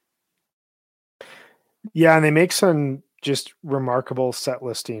 Yeah, and they make some just remarkable set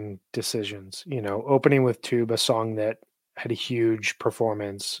listing decisions. Opening with Tube, a song that had a huge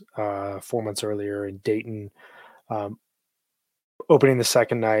performance 4 months earlier in Dayton. Opening the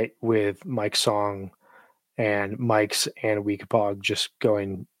second night with Mike's song and Mike's and Weekapog just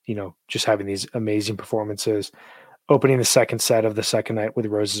going, just having these amazing performances. Opening the second set of the second night with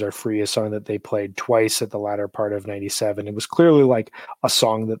Roses Are Free, a song that they played twice at the latter part of 97. It was clearly like a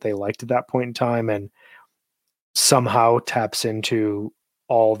song that they liked at that point in time, and somehow taps into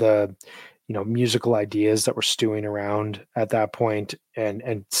all the musical ideas that were stewing around at that point,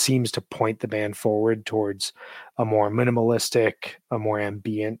 and seems to point the band forward towards a more minimalistic, a more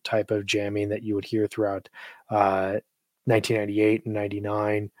ambient type of jamming that you would hear throughout 1998 and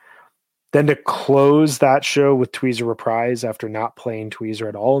 99. Then to close that show with Tweezer Reprise after not playing Tweezer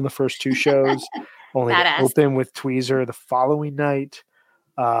at all in the first two shows, only to open with Tweezer the following night.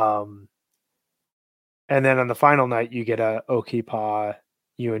 And then on the final night, you get a Oki Pa,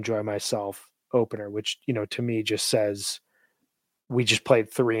 You Enjoy Myself opener, which, to me just says we just played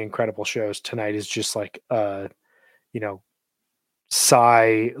 3 incredible shows. Tonight is just like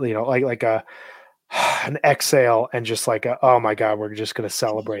sigh, like an exhale, and just like oh my God, we're just going to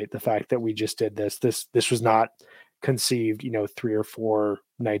celebrate the fact that we just did this. This was not conceived, 3 or 4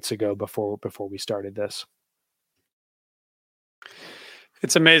 nights ago before we started this.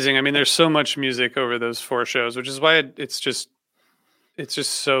 It's amazing. I mean, there's so much music over those 4 shows, which is why it's just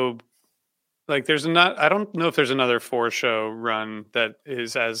so, like, I don't know if there's another 4-show run that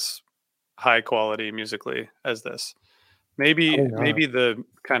is as high quality musically as this. Maybe the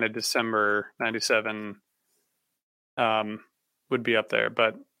kind of December 97 would be up there,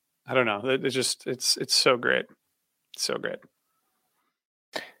 but I don't know. It's so great. It's so great.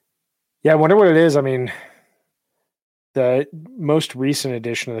 Yeah, I wonder what it is. I mean, the most recent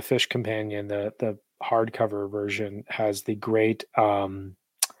edition of the Fish Companion, the hardcover version, has the great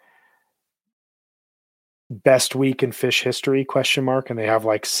best week in Fish history ? And they have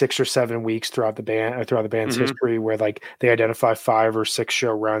like 6 or 7 weeks throughout the band's Mm-hmm. history where like they identify 5 or 6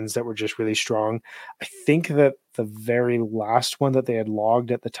 show runs that were just really strong. I think that the very last one that they had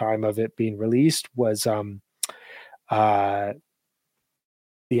logged at the time of it being released was the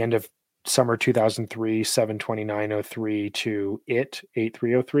end of summer 2003, 7/29/03 to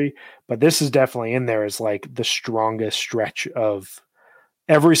 8/3/03. But this is definitely in there as like the strongest stretch of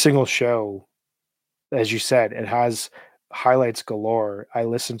every single show. As you said, it has highlights galore. I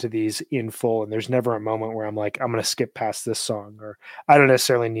listen to these in full, and there's never a moment where I'm like, I'm going to skip past this song, or I don't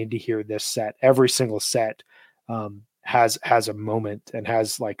necessarily need to hear this set. Every single set has a moment and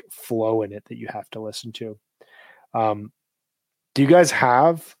has like flow in it that you have to listen to. Do you guys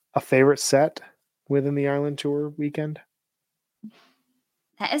have a favorite set within the Island Tour weekend?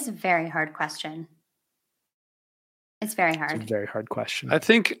 That is a very hard question. It's very hard. It's a very hard question. I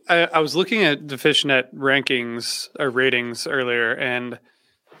think I was looking at the Fishnet rankings or ratings earlier, and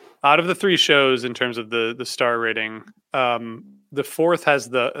out of the 3 shows in terms of the star rating, the 4th has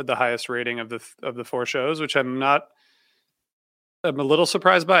the highest rating of the 4 shows, which I'm a little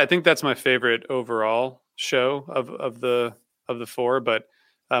surprised by. I think that's my favorite overall show of the 4, but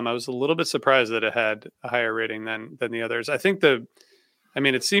I was a little bit surprised that it had a higher rating than the others. I think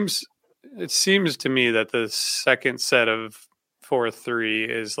it seems to me that the second set of 4/3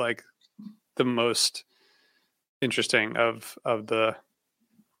 is like the most interesting of the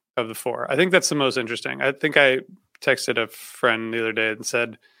 4. I think that's the most interesting. I think I texted a friend the other day and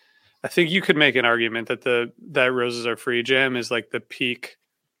said, I think you could make an argument that Roses Are Free jam is like the peak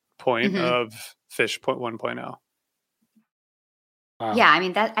point of Fish 1.0. Wow. Yeah, I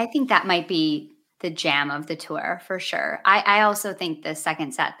mean, I think that might be the jam of the tour for sure. I also think the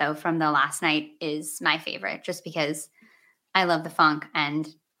second set, though, from the last night is my favorite, just because I love the funk. And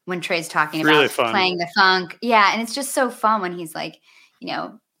when Trey's talking about playing the funk, yeah, and it's just so fun when he's like,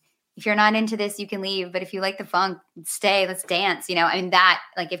 if you're not into this, you can leave. But if you like the funk, stay, let's dance. I mean, that,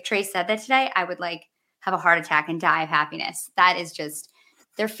 like, if Trey said that today, I would like have a heart attack and die of happiness. That is just,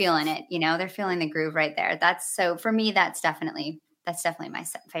 they're feeling it, they're feeling the groove right there. So for me, that's definitely my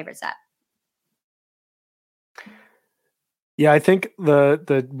favorite set. Yeah, I think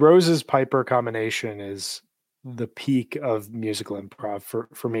the Roses Piper combination is the peak of musical improv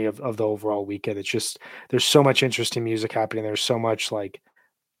for me of the overall weekend. It's just there's so much interesting music happening. There's so much like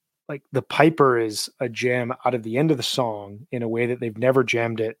the Piper is a jam out of the end of the song in a way that they've never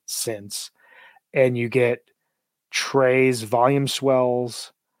jammed it since. And you get Trey's volume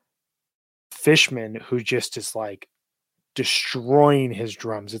swells, Fishman, who just is like destroying his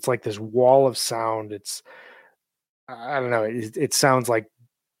drums. It's like this wall of sound. I don't know. It sounds like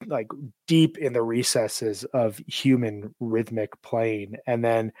deep in the recesses of human rhythmic playing. And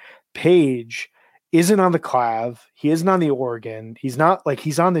then Page isn't on the clav, he isn't on the organ, he's not like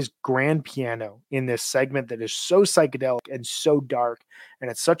he's on this grand piano in this segment that is so psychedelic and so dark, and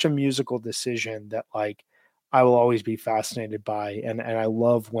it's such a musical decision that like I will always be fascinated by. And I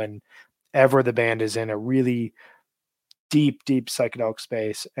love whenever the band is in a really deep psychedelic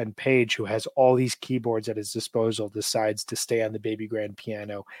space and Page, who has all these keyboards at his disposal, decides to stay on the baby grand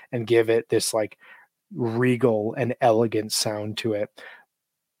piano and give it this like regal and elegant sound to it.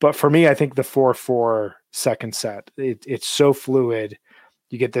 But for me, I think the 4/4 second set, it's so fluid.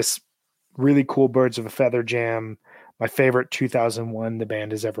 You get this really cool Birds of a Feather jam, my favorite 2001 the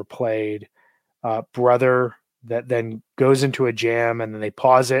band has ever played, Brother, that then goes into a jam and then they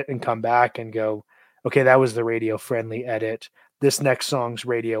pause it and come back and go, okay, that was the radio friendly edit. This next song's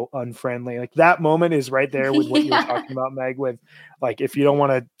radio unfriendly. Like that moment is right there with what you were talking about, Meg, with like, if you don't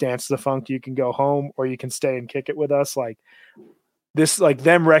want to dance the funk, you can go home or you can stay and kick it with us. Like this, like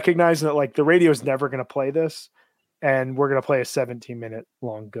them recognizing that like the radio is never going to play this and we're going to play a 17-minute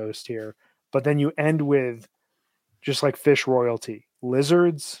long ghost here. But then you end with just like Fish royalty,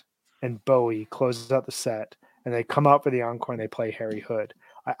 Lizards and Bowie closes out the set and they come out for the encore and they play Harry Hood.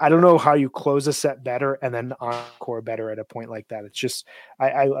 I don't know how you close a set better and then encore better at a point like that. It's just,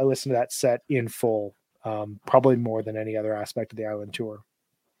 I listened to that set in full, probably more than any other aspect of the Island tour.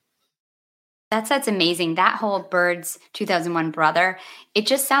 That's amazing. That whole Birds 2001 Brother, it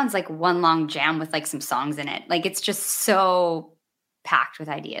just sounds like one long jam with like some songs in it. Like it's just so packed with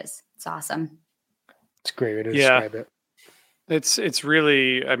ideas. It's awesome. It's a great way to describe it. It's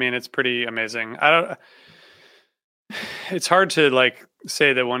really, I mean, it's pretty amazing. It's hard to like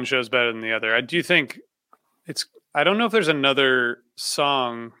say that one show's better than the other. I do think I don't know if there's another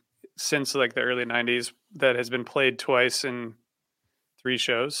song since like the early 90s that has been played twice in 3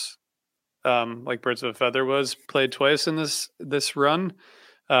 shows. Like Birds of a Feather was played twice in this run.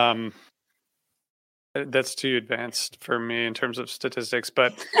 That's too advanced for me in terms of statistics,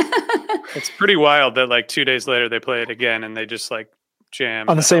 but it's pretty wild that like 2 days later they play it again and they just like jam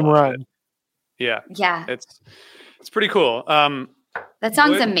on the same run. Yeah. It's pretty cool. That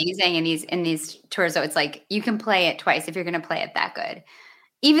song's amazing in these tours. So it's like you can play it twice if you're going to play it that good.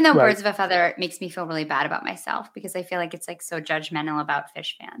 Even though Birds of a Feather makes me feel really bad about myself because I feel like it's like so judgmental about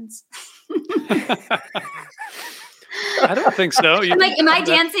Fish fans. I don't think so. I'm like, am I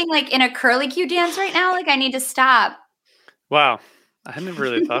dancing like in a curly Q dance right now? Like I need to stop. Wow. I hadn't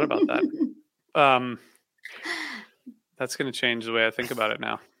really thought about that. That's going to change the way I think about it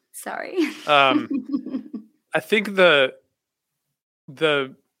now. Sorry. I think the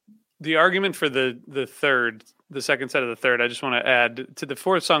argument for the second set of the third, I just want to add to the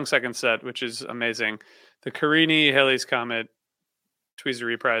 4-song second set, which is amazing. The Carini, Halley's Comet, Tweezer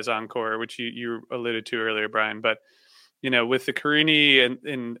Reprise Encore, which you alluded to earlier, Brian. But, you know, with the Carini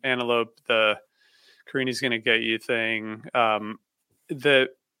and Antelope, the Carini's Gonna Get You thing,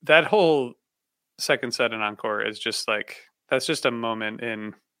 that whole second set and encore is just like, that's just a moment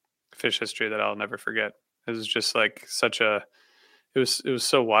in Fish history that I'll never forget. It was just like it was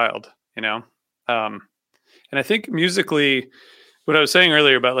so wild, you know? And I think musically, what I was saying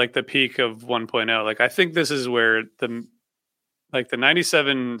earlier about like the peak of 1.0, like I think this is where the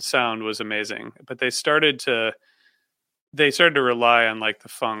 97 sound was amazing, but they started to rely on like the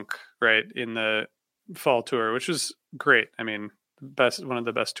funk, right, in the fall tour, which was great. I mean, one of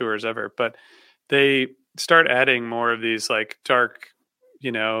the best tours ever, but they start adding more of these like dark,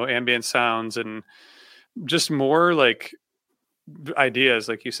 you know, ambient sounds and just more like ideas,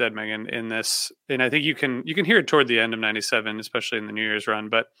 like you said, Megan, in this. And I think you can hear it toward the end of 97, especially in the New Year's run.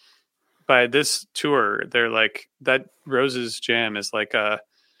 But by this tour, they're like, that Roses jam is like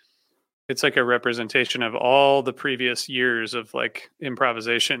it's like a representation of all the previous years of like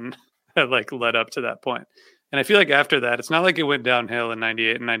improvisation that like led up to that point. And I feel like after that, it's not like it went downhill in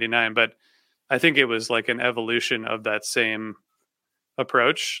 98 and 99, but I think it was like an evolution of that same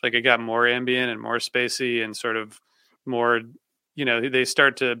approach. Like it got more ambient and more spacey and sort of more, you know, they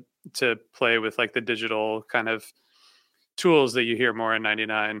start to play with like the digital kind of tools that you hear more in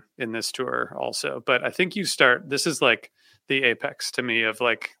 99 in this tour also. But I think this is like the apex to me of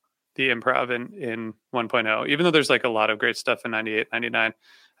like the improv in 1.0, even though there's like a lot of great stuff in 98, 99.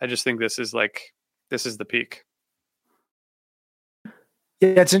 I just think this is the peak.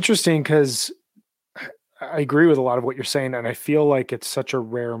 Yeah, it's interesting because I agree with a lot of what you're saying, and I feel like it's such a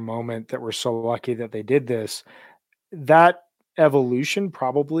rare moment that we're so lucky that they did this. That evolution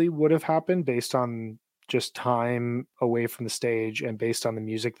probably would have happened based on just time away from the stage and based on the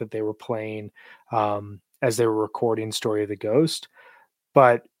music that they were playing as they were recording Story of the Ghost.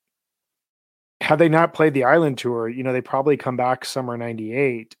 But had they not played the island tour, they probably come back summer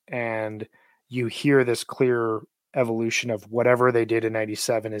 98 and you hear this clear evolution of whatever they did in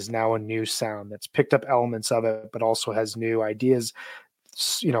 97 is now a new sound that's picked up elements of it, but also has new ideas,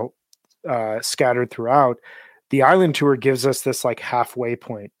 scattered throughout. The island tour gives us this like halfway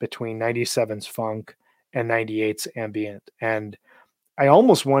point between 97's funk and 98's ambient. And I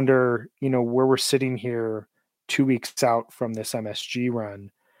almost wonder, where we're sitting here 2 weeks out from this MSG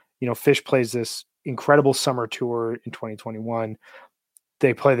run. Phish plays this incredible summer tour in 2021.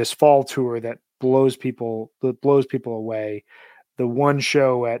 They play this fall tour that blows people away. The one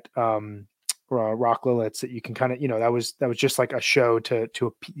show at Rock Lilith's that you can kind of, that was just like a show to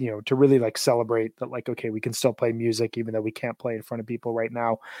really like celebrate that, like, okay, we can still play music even though we can't play in front of people right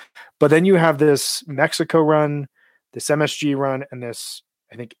now. But then you have this Mexico run, this MSG run, and this,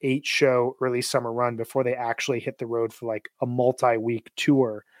 I think, 8-show early summer run before they actually hit the road for like a multi-week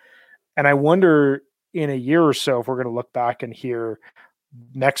tour. And I wonder in a year or so if we're going to look back and hear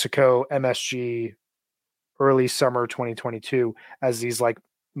Mexico, MSG, early summer 2022 as these like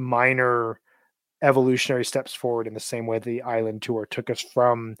minor evolutionary steps forward in the same way the island tour took us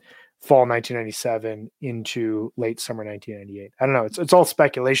from fall 1997 into late summer 1998. I don't know. It's all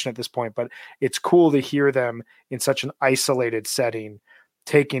speculation at this point, but it's cool to hear them in such an isolated setting,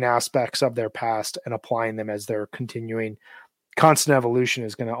 taking aspects of their past and applying them as they're continuing. Constant evolution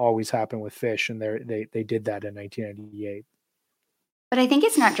is going to always happen with Phish, and they did that in 1998. But I think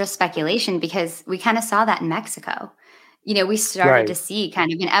it's not just speculation because we kind of saw that in Mexico. We started to see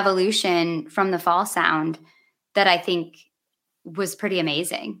kind of an evolution from the fall sound that I think was pretty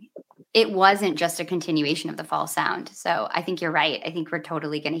amazing. It wasn't just a continuation of the fall sound. So I think you're right. I think we're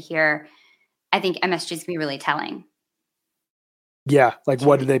totally going to hear, I think MSG is going to be really telling. Yeah. Like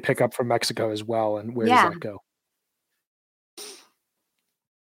what did they pick up from Mexico as well? And where does that go?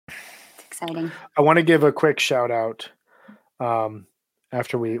 It's exciting. I want to give a quick shout out.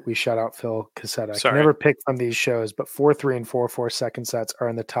 After we shout out Phil Cassetta. I can never pick from these shows, but 4/3 and 4/4 second sets are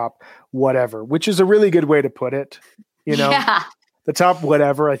in the top whatever, which is a really good way to put it. Yeah. The top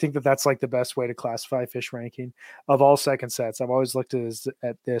whatever. I think that's like the best way to classify Phish ranking of all second sets. I've always looked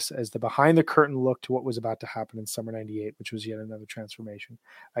at this as the behind the curtain look to what was about to happen in summer 98, which was yet another transformation.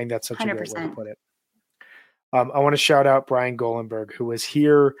 I think that's such 100%. A great way to put it. I want to shout out Brian Golenberg, who was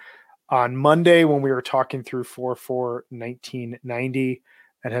here on Monday when we were talking through 4/4/1990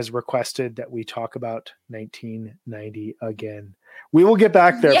 and has requested that we talk about 1990 again. We will get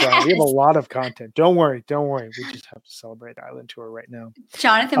back there, Brian. We have a lot of content. Don't worry. We just have to celebrate Island Tour right now.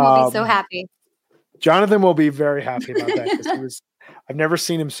 Jonathan will be so happy. Jonathan will be very happy about that because I've never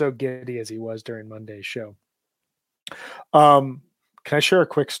seen him so giddy as he was during Monday's show. Can I share a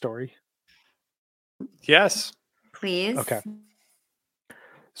quick story? Yes. Please. Okay.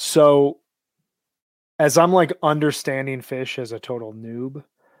 So as I'm like understanding Phish as a total noob,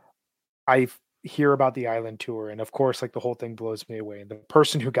 I hear about the island tour. And of course, like the whole thing blows me away. And the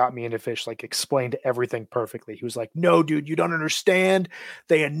person who got me into Phish like explained everything perfectly. He was like, no, dude, you don't understand.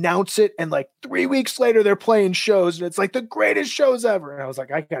 They announce it. And like 3 weeks later, they're playing shows. And it's like the greatest shows ever. And I was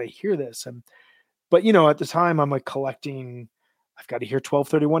like, I got to hear this. But at the time I'm like collecting, I've got to hear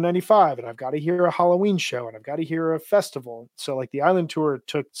 12/31/95 and I've got to hear a Halloween show and I've got to hear a festival. So like the island tour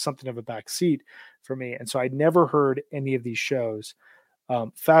took something of a back seat for me. And so I'd never heard any of these shows.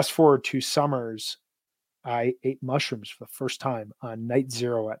 Fast forward 2 summers, I ate mushrooms for the first time on night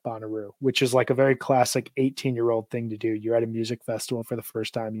 0 at Bonnaroo, which is like a very classic 18-year-old thing to do. You're at a music festival for the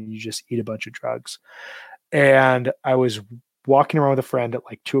first time and you just eat a bunch of drugs. And I was walking around with a friend at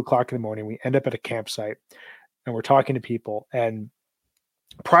like 2:00 in the morning. We end up at a campsite and we're talking to people. And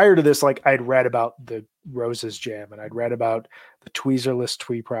prior to this, like I'd read about the Roses Jam and I'd read about the Tweezerless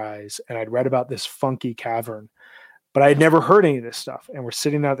Twee Prize and I'd read about this funky cavern, but I had never heard any of this stuff. And we're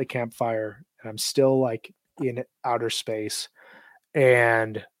sitting out at the campfire and I'm still like in outer space.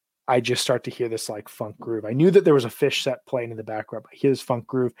 And I just start to hear this like funk groove. I knew that there was a Phish set playing in the background. I hear this funk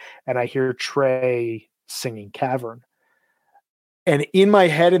groove and I hear Trey singing Cavern. And in my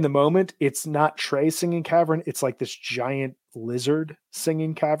head in the moment, it's not Trey singing Cavern. It's like this giant lizard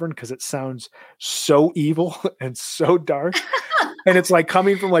singing Cavern because it sounds so evil and so dark. and it's like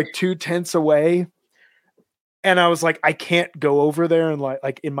coming from like 2 tents away. And I was like, I can't go over there and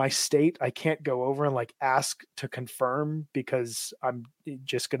like in my state, I can't go over and like ask to confirm because I'm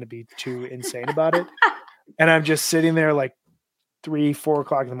just going to be too insane about it. And I'm just sitting there like 3-4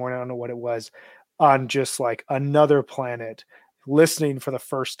 o'clock in the morning. I don't know what it was, on just like another planet, listening for the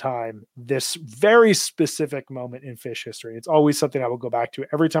first time this very specific moment in fish history. It's always something I will go back to.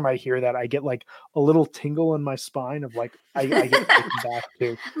 Every time I hear that, I get like a little tingle in my spine of like I get taken back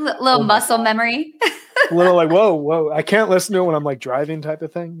to little muscle memory. A little like whoa, I can't listen to it when I'm like driving type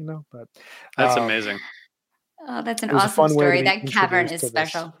of thing, but that's amazing. Oh, that's an awesome story. That cavern is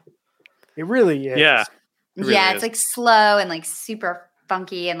special. It really is. Yeah. It's like slow and like super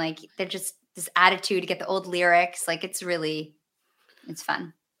funky, and like they're just this attitude to get the old lyrics. Like it's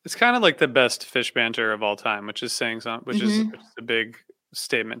fun. It's kind of like the best fish banter of all time, which is saying something, which is a big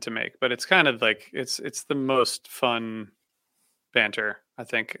statement to make, but it's kind of like it's the most fun banter I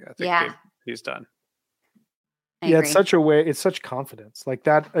think he's done. It's such confidence. Like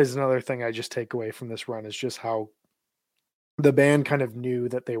that is another thing I just take away from this run, is just how the band kind of knew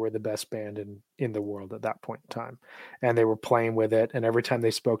that they were the best band in the world at that point in time. And they were playing with it. And every time they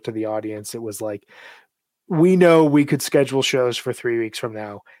spoke to the audience, it was like, we know we could schedule shows for 3 weeks from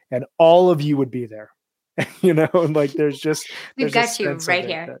now and all of you would be there. And like we've got you right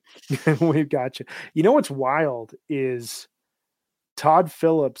here. We've got you. You know what's wild is Todd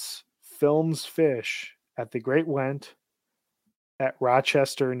Phillips films Fish at the Great Went, at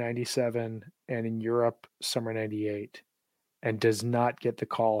Rochester 97, and in Europe summer 98, and does not get the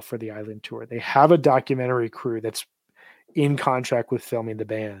call for the island tour. They have a documentary crew that's in contract with filming the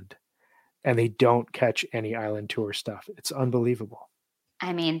band, and they don't catch any island tour stuff. It's unbelievable.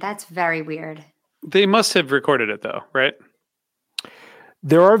 I mean, that's very weird. They must have recorded it though, right?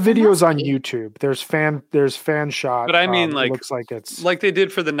 There are videos on YouTube. There's fan shot. But I mean, like, looks like it's like they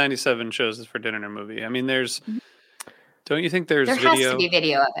did for the 97 shows for Dinner and a Movie. I mean, don't you think there has to be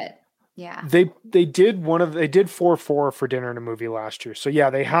video of it? Yeah. They did 4/4 for Dinner and a Movie last year. So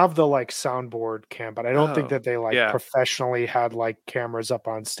yeah, they have the like soundboard cam, but I don't think that they professionally had like cameras up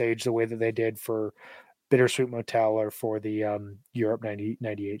on stage the way that they did for Bittersweet Motel or for the Europe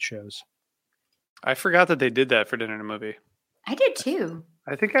 98 shows. I forgot that they did that for Dinner and a Movie. I did too.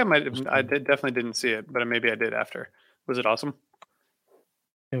 I think I might have. I definitely didn't see it, but maybe I did after. Was it awesome?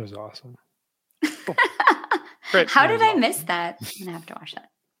 It was awesome. Great. How did I miss that? I'm gonna have to watch that.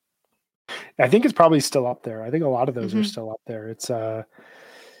 I think it's probably still up there. I think a lot of those are still up there. It's if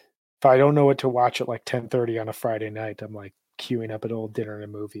I don't know what to watch at like 10:30 on a Friday night, I'm like queuing up an old Dinner and a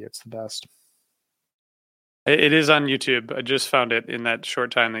Movie. It's the best. It is on YouTube. I just found it in that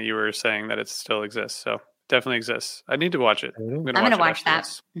short time that you were saying that it still exists. So definitely exists. I need to watch it. I'm going to watch that.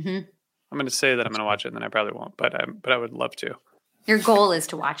 I'm going to say that I'm going to watch it, and then I probably won't. But I would love to. Your goal is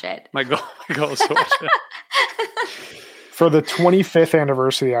to watch it. My goal is to watch it. For the 25th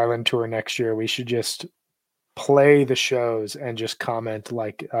anniversary Island Tour next year, we should just play the shows and just comment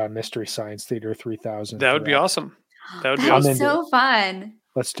like Mystery Science Theater 3000. That would be awesome. That would be awesome. So fun.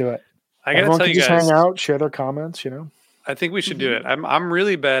 Let's do it. I got to tell you guys. Just hang out, share their comments. I think we should do it. I'm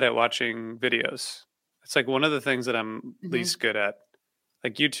really bad at watching videos. It's like one of the things that I'm least good at.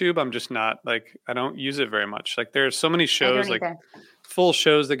 Like YouTube, I'm just not like, I don't use it very much. Like there's so many shows, like full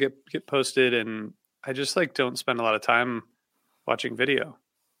shows that get posted, and I just like don't spend a lot of time watching video.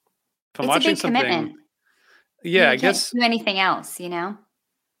 If I'm watching something, commitment. Yeah, I guess do anything else,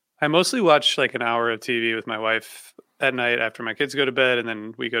 I mostly watch like an hour of TV with my wife at night after my kids go to bed, and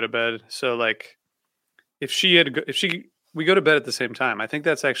then we go to bed. So like, we go to bed at the same time. I think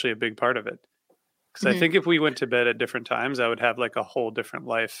that's actually a big part of it. Because I think if we went to bed at different times, I would have like a whole different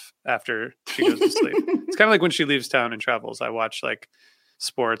life after she goes to sleep. It's kind of like when she leaves town and travels. I watch like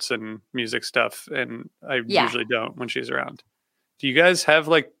sports and music stuff, and I usually don't when she's around. Do you guys have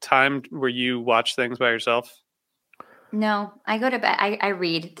like time where you watch things by yourself? No, I go to bed. I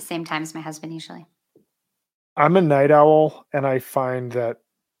read at the same time as my husband usually. I'm a night owl, and I find that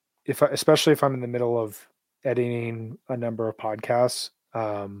especially if I'm in the middle of editing a number of podcasts,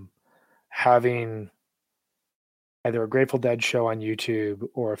 having either a Grateful Dead show on YouTube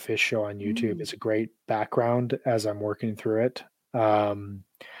or a Fish show on YouTube is a great background as I'm working through it.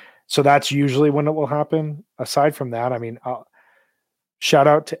 So that's usually when it will happen. Aside from that, I mean, shout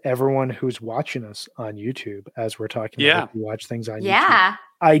out to everyone who's watching us on YouTube as we're talking about if you watch things on YouTube.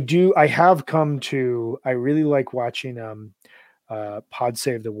 I really like watching Pod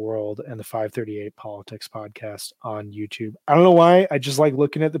Save the World and the 538 Politics podcast on YouTube. I don't know why. I just like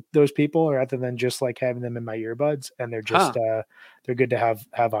looking at those people rather than just like having them in my earbuds, and they're just they're good to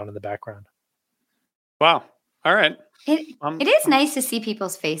have on in the background. Wow. All right. It is nice to see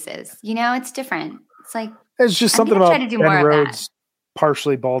people's faces. It's different. It's like it's just I'm something gonna about try to do Ben more of that. Rhodes'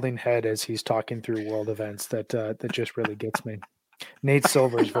 partially balding head as he's talking through world events that just really gets me. Nate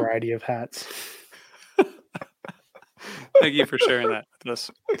Silver's variety of hats. Thank you for sharing that with us.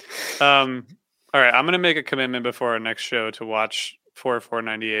 All right, I'm going to make a commitment before our next show to watch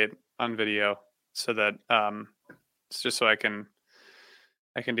 4498 on video, so that it's just so I can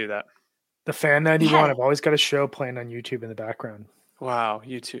do that. The Fan 91. Yeah. I've always got a show playing on YouTube in the background. Wow,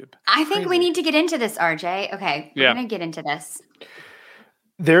 YouTube. I think we need to get into this, RJ. Okay, we're gonna get into this.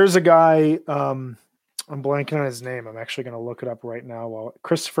 There's a guy. I'm blanking on his name. I'm actually going to look it up right now. Well,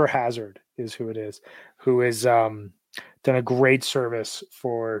 Christopher Hazard is who it is, who has done a great service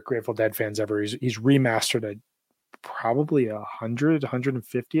for Grateful Dead fans ever. He's remastered probably 100,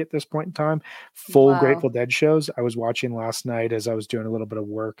 150 at this point in time, full Grateful Dead shows. I was watching last night as I was doing a little bit of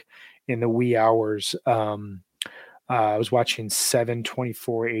work in the wee hours. I was watching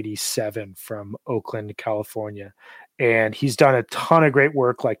 7/24/87 from Oakland, California. And he's done a ton of great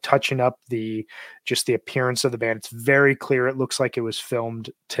work, like touching up the appearance of the band. It's very clear. It looks like it was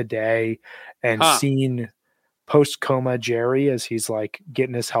filmed today, and seeing post-coma Jerry as he's like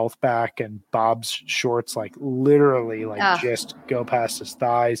getting his health back, and Bob's shorts like literally just go past his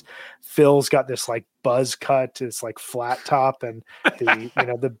thighs. Phil's got this like buzz cut, it's like flat top, and the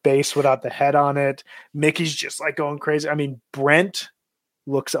the bass without the head on it. Mickey's just like going crazy. I mean, Brent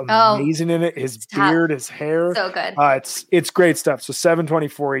looks amazing in it. His beard, his hair, so good. It's great stuff. So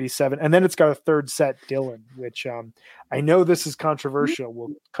 7/24/87, and then it's got a third set, Dylan, which I know this is controversial.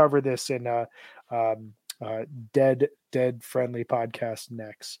 We'll cover this in dead friendly podcast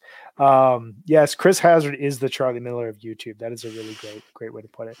next. Yes, Chris Hazard is the Charlie Miller of YouTube. That is a really great way to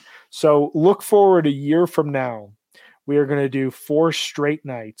put it. So look forward a year from now. We are going to do 4 straight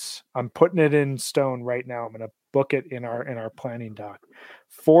nights. I'm putting it in stone right now. I'm going to book it in our planning doc.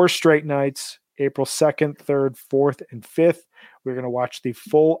 4 straight nights, April 2nd, 3rd, 4th, and 5th. We're going to watch the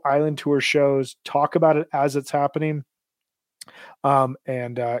full Island Tour shows, talk about it as it's happening.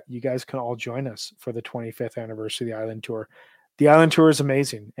 And you guys can all join us for the 25th anniversary of the Island Tour. The Island Tour is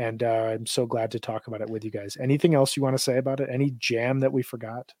amazing, and I'm so glad to talk about it with you guys. Anything else you want to say about it? Any jam that we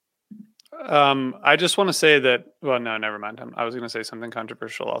forgot? I just want to say that. Well, no, never mind. I was going to say something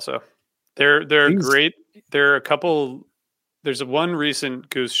controversial. Also, they're great. There are a couple. There's one recent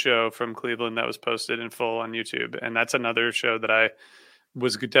Goose show from Cleveland that was posted in full on YouTube, and that's another show that I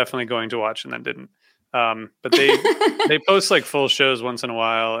was definitely going to watch and then didn't. But they post like full shows once in a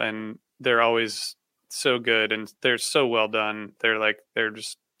while, and they're always so good and they're so well done.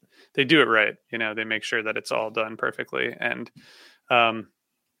 They do it right. They make sure that it's all done perfectly. And,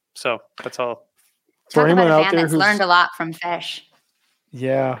 so that's all. For anyone out there who's learned a lot from Fish.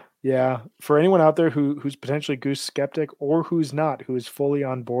 Yeah. Yeah. For anyone out there who's potentially Goose skeptic or who's not, who is fully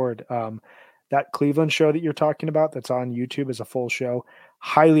on board, that Cleveland show that you're talking about that's on YouTube is a full show.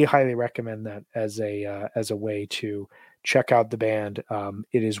 Highly recommend that as a way to check out the band.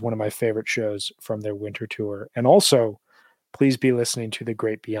 It is one of my favorite shows from their winter tour. And also, please be listening to the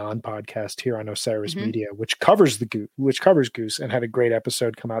Great Beyond podcast here on Osiris Media, which covers Goose, and had a great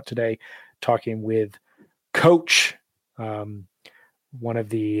episode come out today talking with Coach, one of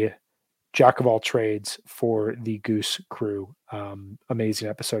the jack of all trades for the Goose crew. Amazing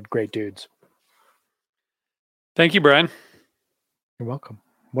episode. Great dudes. Thank you, Brian. You're welcome.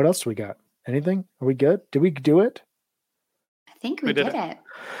 What else do we got? Anything? Are we good? Did we do it? I think we did it.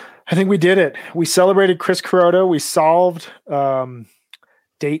 I think we did it. We celebrated Chris Kuroda. We solved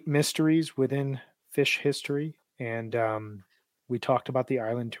date mysteries within Fish history. And we talked about the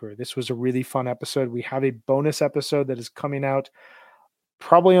Island Tour. This was a really fun episode. We have a bonus episode that is coming out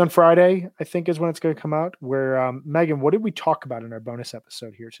probably on Friday, I think is when it's going to come out, where Megan, what did we talk about in our bonus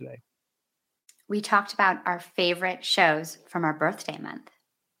episode here today? We talked about our favorite shows from our birthday month.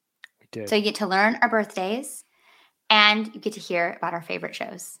 We did. So you get to learn our birthdays and you get to hear about our favorite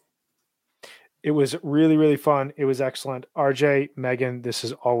shows. It was really fun. It was excellent. RJ, Megan, this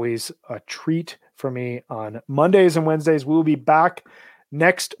is always a treat for me on Mondays and Wednesdays. We will be back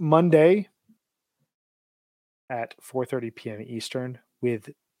next Monday at 4:30 p.m. Eastern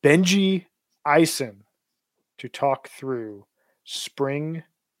with Benji Eisen to talk through spring.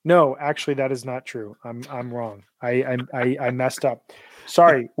 No, actually, that is not true. I'm wrong. I messed up.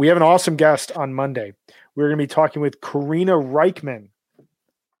 Sorry. We have an awesome guest on Monday. We're going to be talking with Karina Reichman.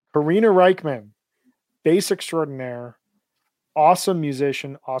 Karina Reichman, bass extraordinaire, awesome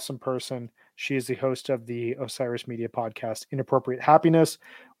musician, awesome person. She is the host of the Osiris Media podcast, Inappropriate Happiness.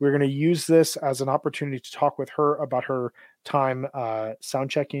 We're going to use this as an opportunity to talk with her about her time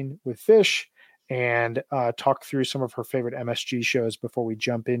sound checking with Fish and talk through some of her favorite MSG shows before we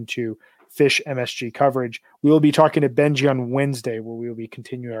jump into Fish MSG coverage. We will be talking to Benji on Wednesday, where we will be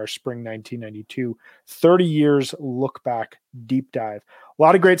continuing our spring 1992 30 years look back deep dive. A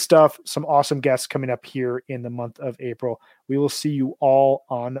lot of great stuff, some awesome guests coming up here in the month of April. We will see you all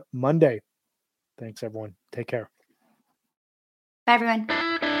on Monday. Thanks, everyone. Take care. Bye, everyone.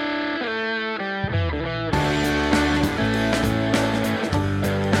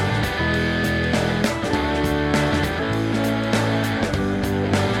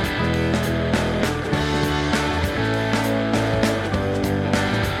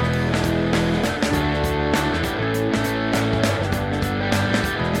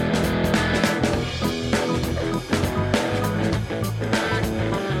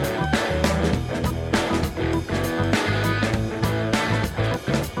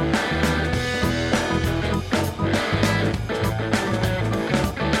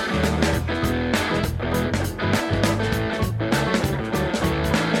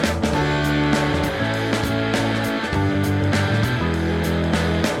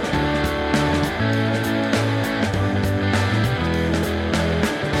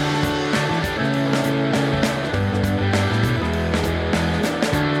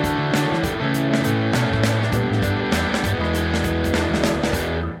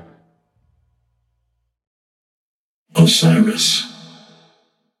 Osiris.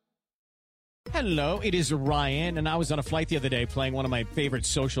 Hello, it is Ryan, and I was on a flight the other day playing one of my favorite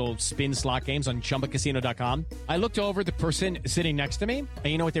social spin slot games on ChumbaCasino.com. I looked over at the person sitting next to me, and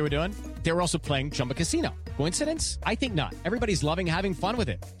you know what they were doing? They were also playing Chumba Casino. Coincidence? I think not. Everybody's loving having fun with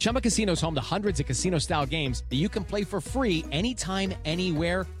it. Chumba Casino is home to hundreds of casino-style games that you can play for free anytime,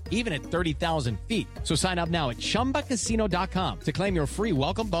 anywhere, even at 30,000 feet. So sign up now at ChumbaCasino.com to claim your free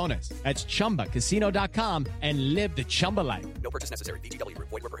welcome bonus. That's ChumbaCasino.com and live the Chumba life. No purchase necessary. VGW.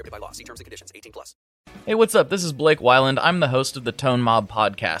 Void where prohibited by law. See terms and conditions. 18+. Hey, what's up? This is Blake Wyland. I'm the host of the Tone Mob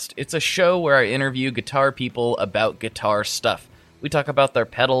Podcast. It's a show where I interview guitar people about guitar stuff. We talk about their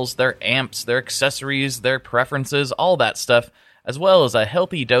pedals, their amps, their accessories, their preferences, all that stuff, as well as a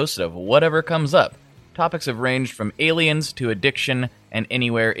healthy dose of whatever comes up. Topics have ranged from aliens to addiction and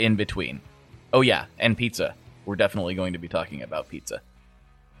anywhere in between. Oh yeah, and pizza. We're definitely going to be talking about pizza.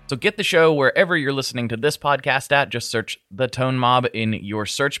 So get the show wherever you're listening to this podcast at. Just search The Tone Mob in your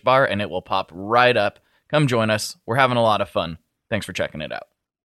search bar and it will pop right up. Come join us. We're having a lot of fun. Thanks for checking it out.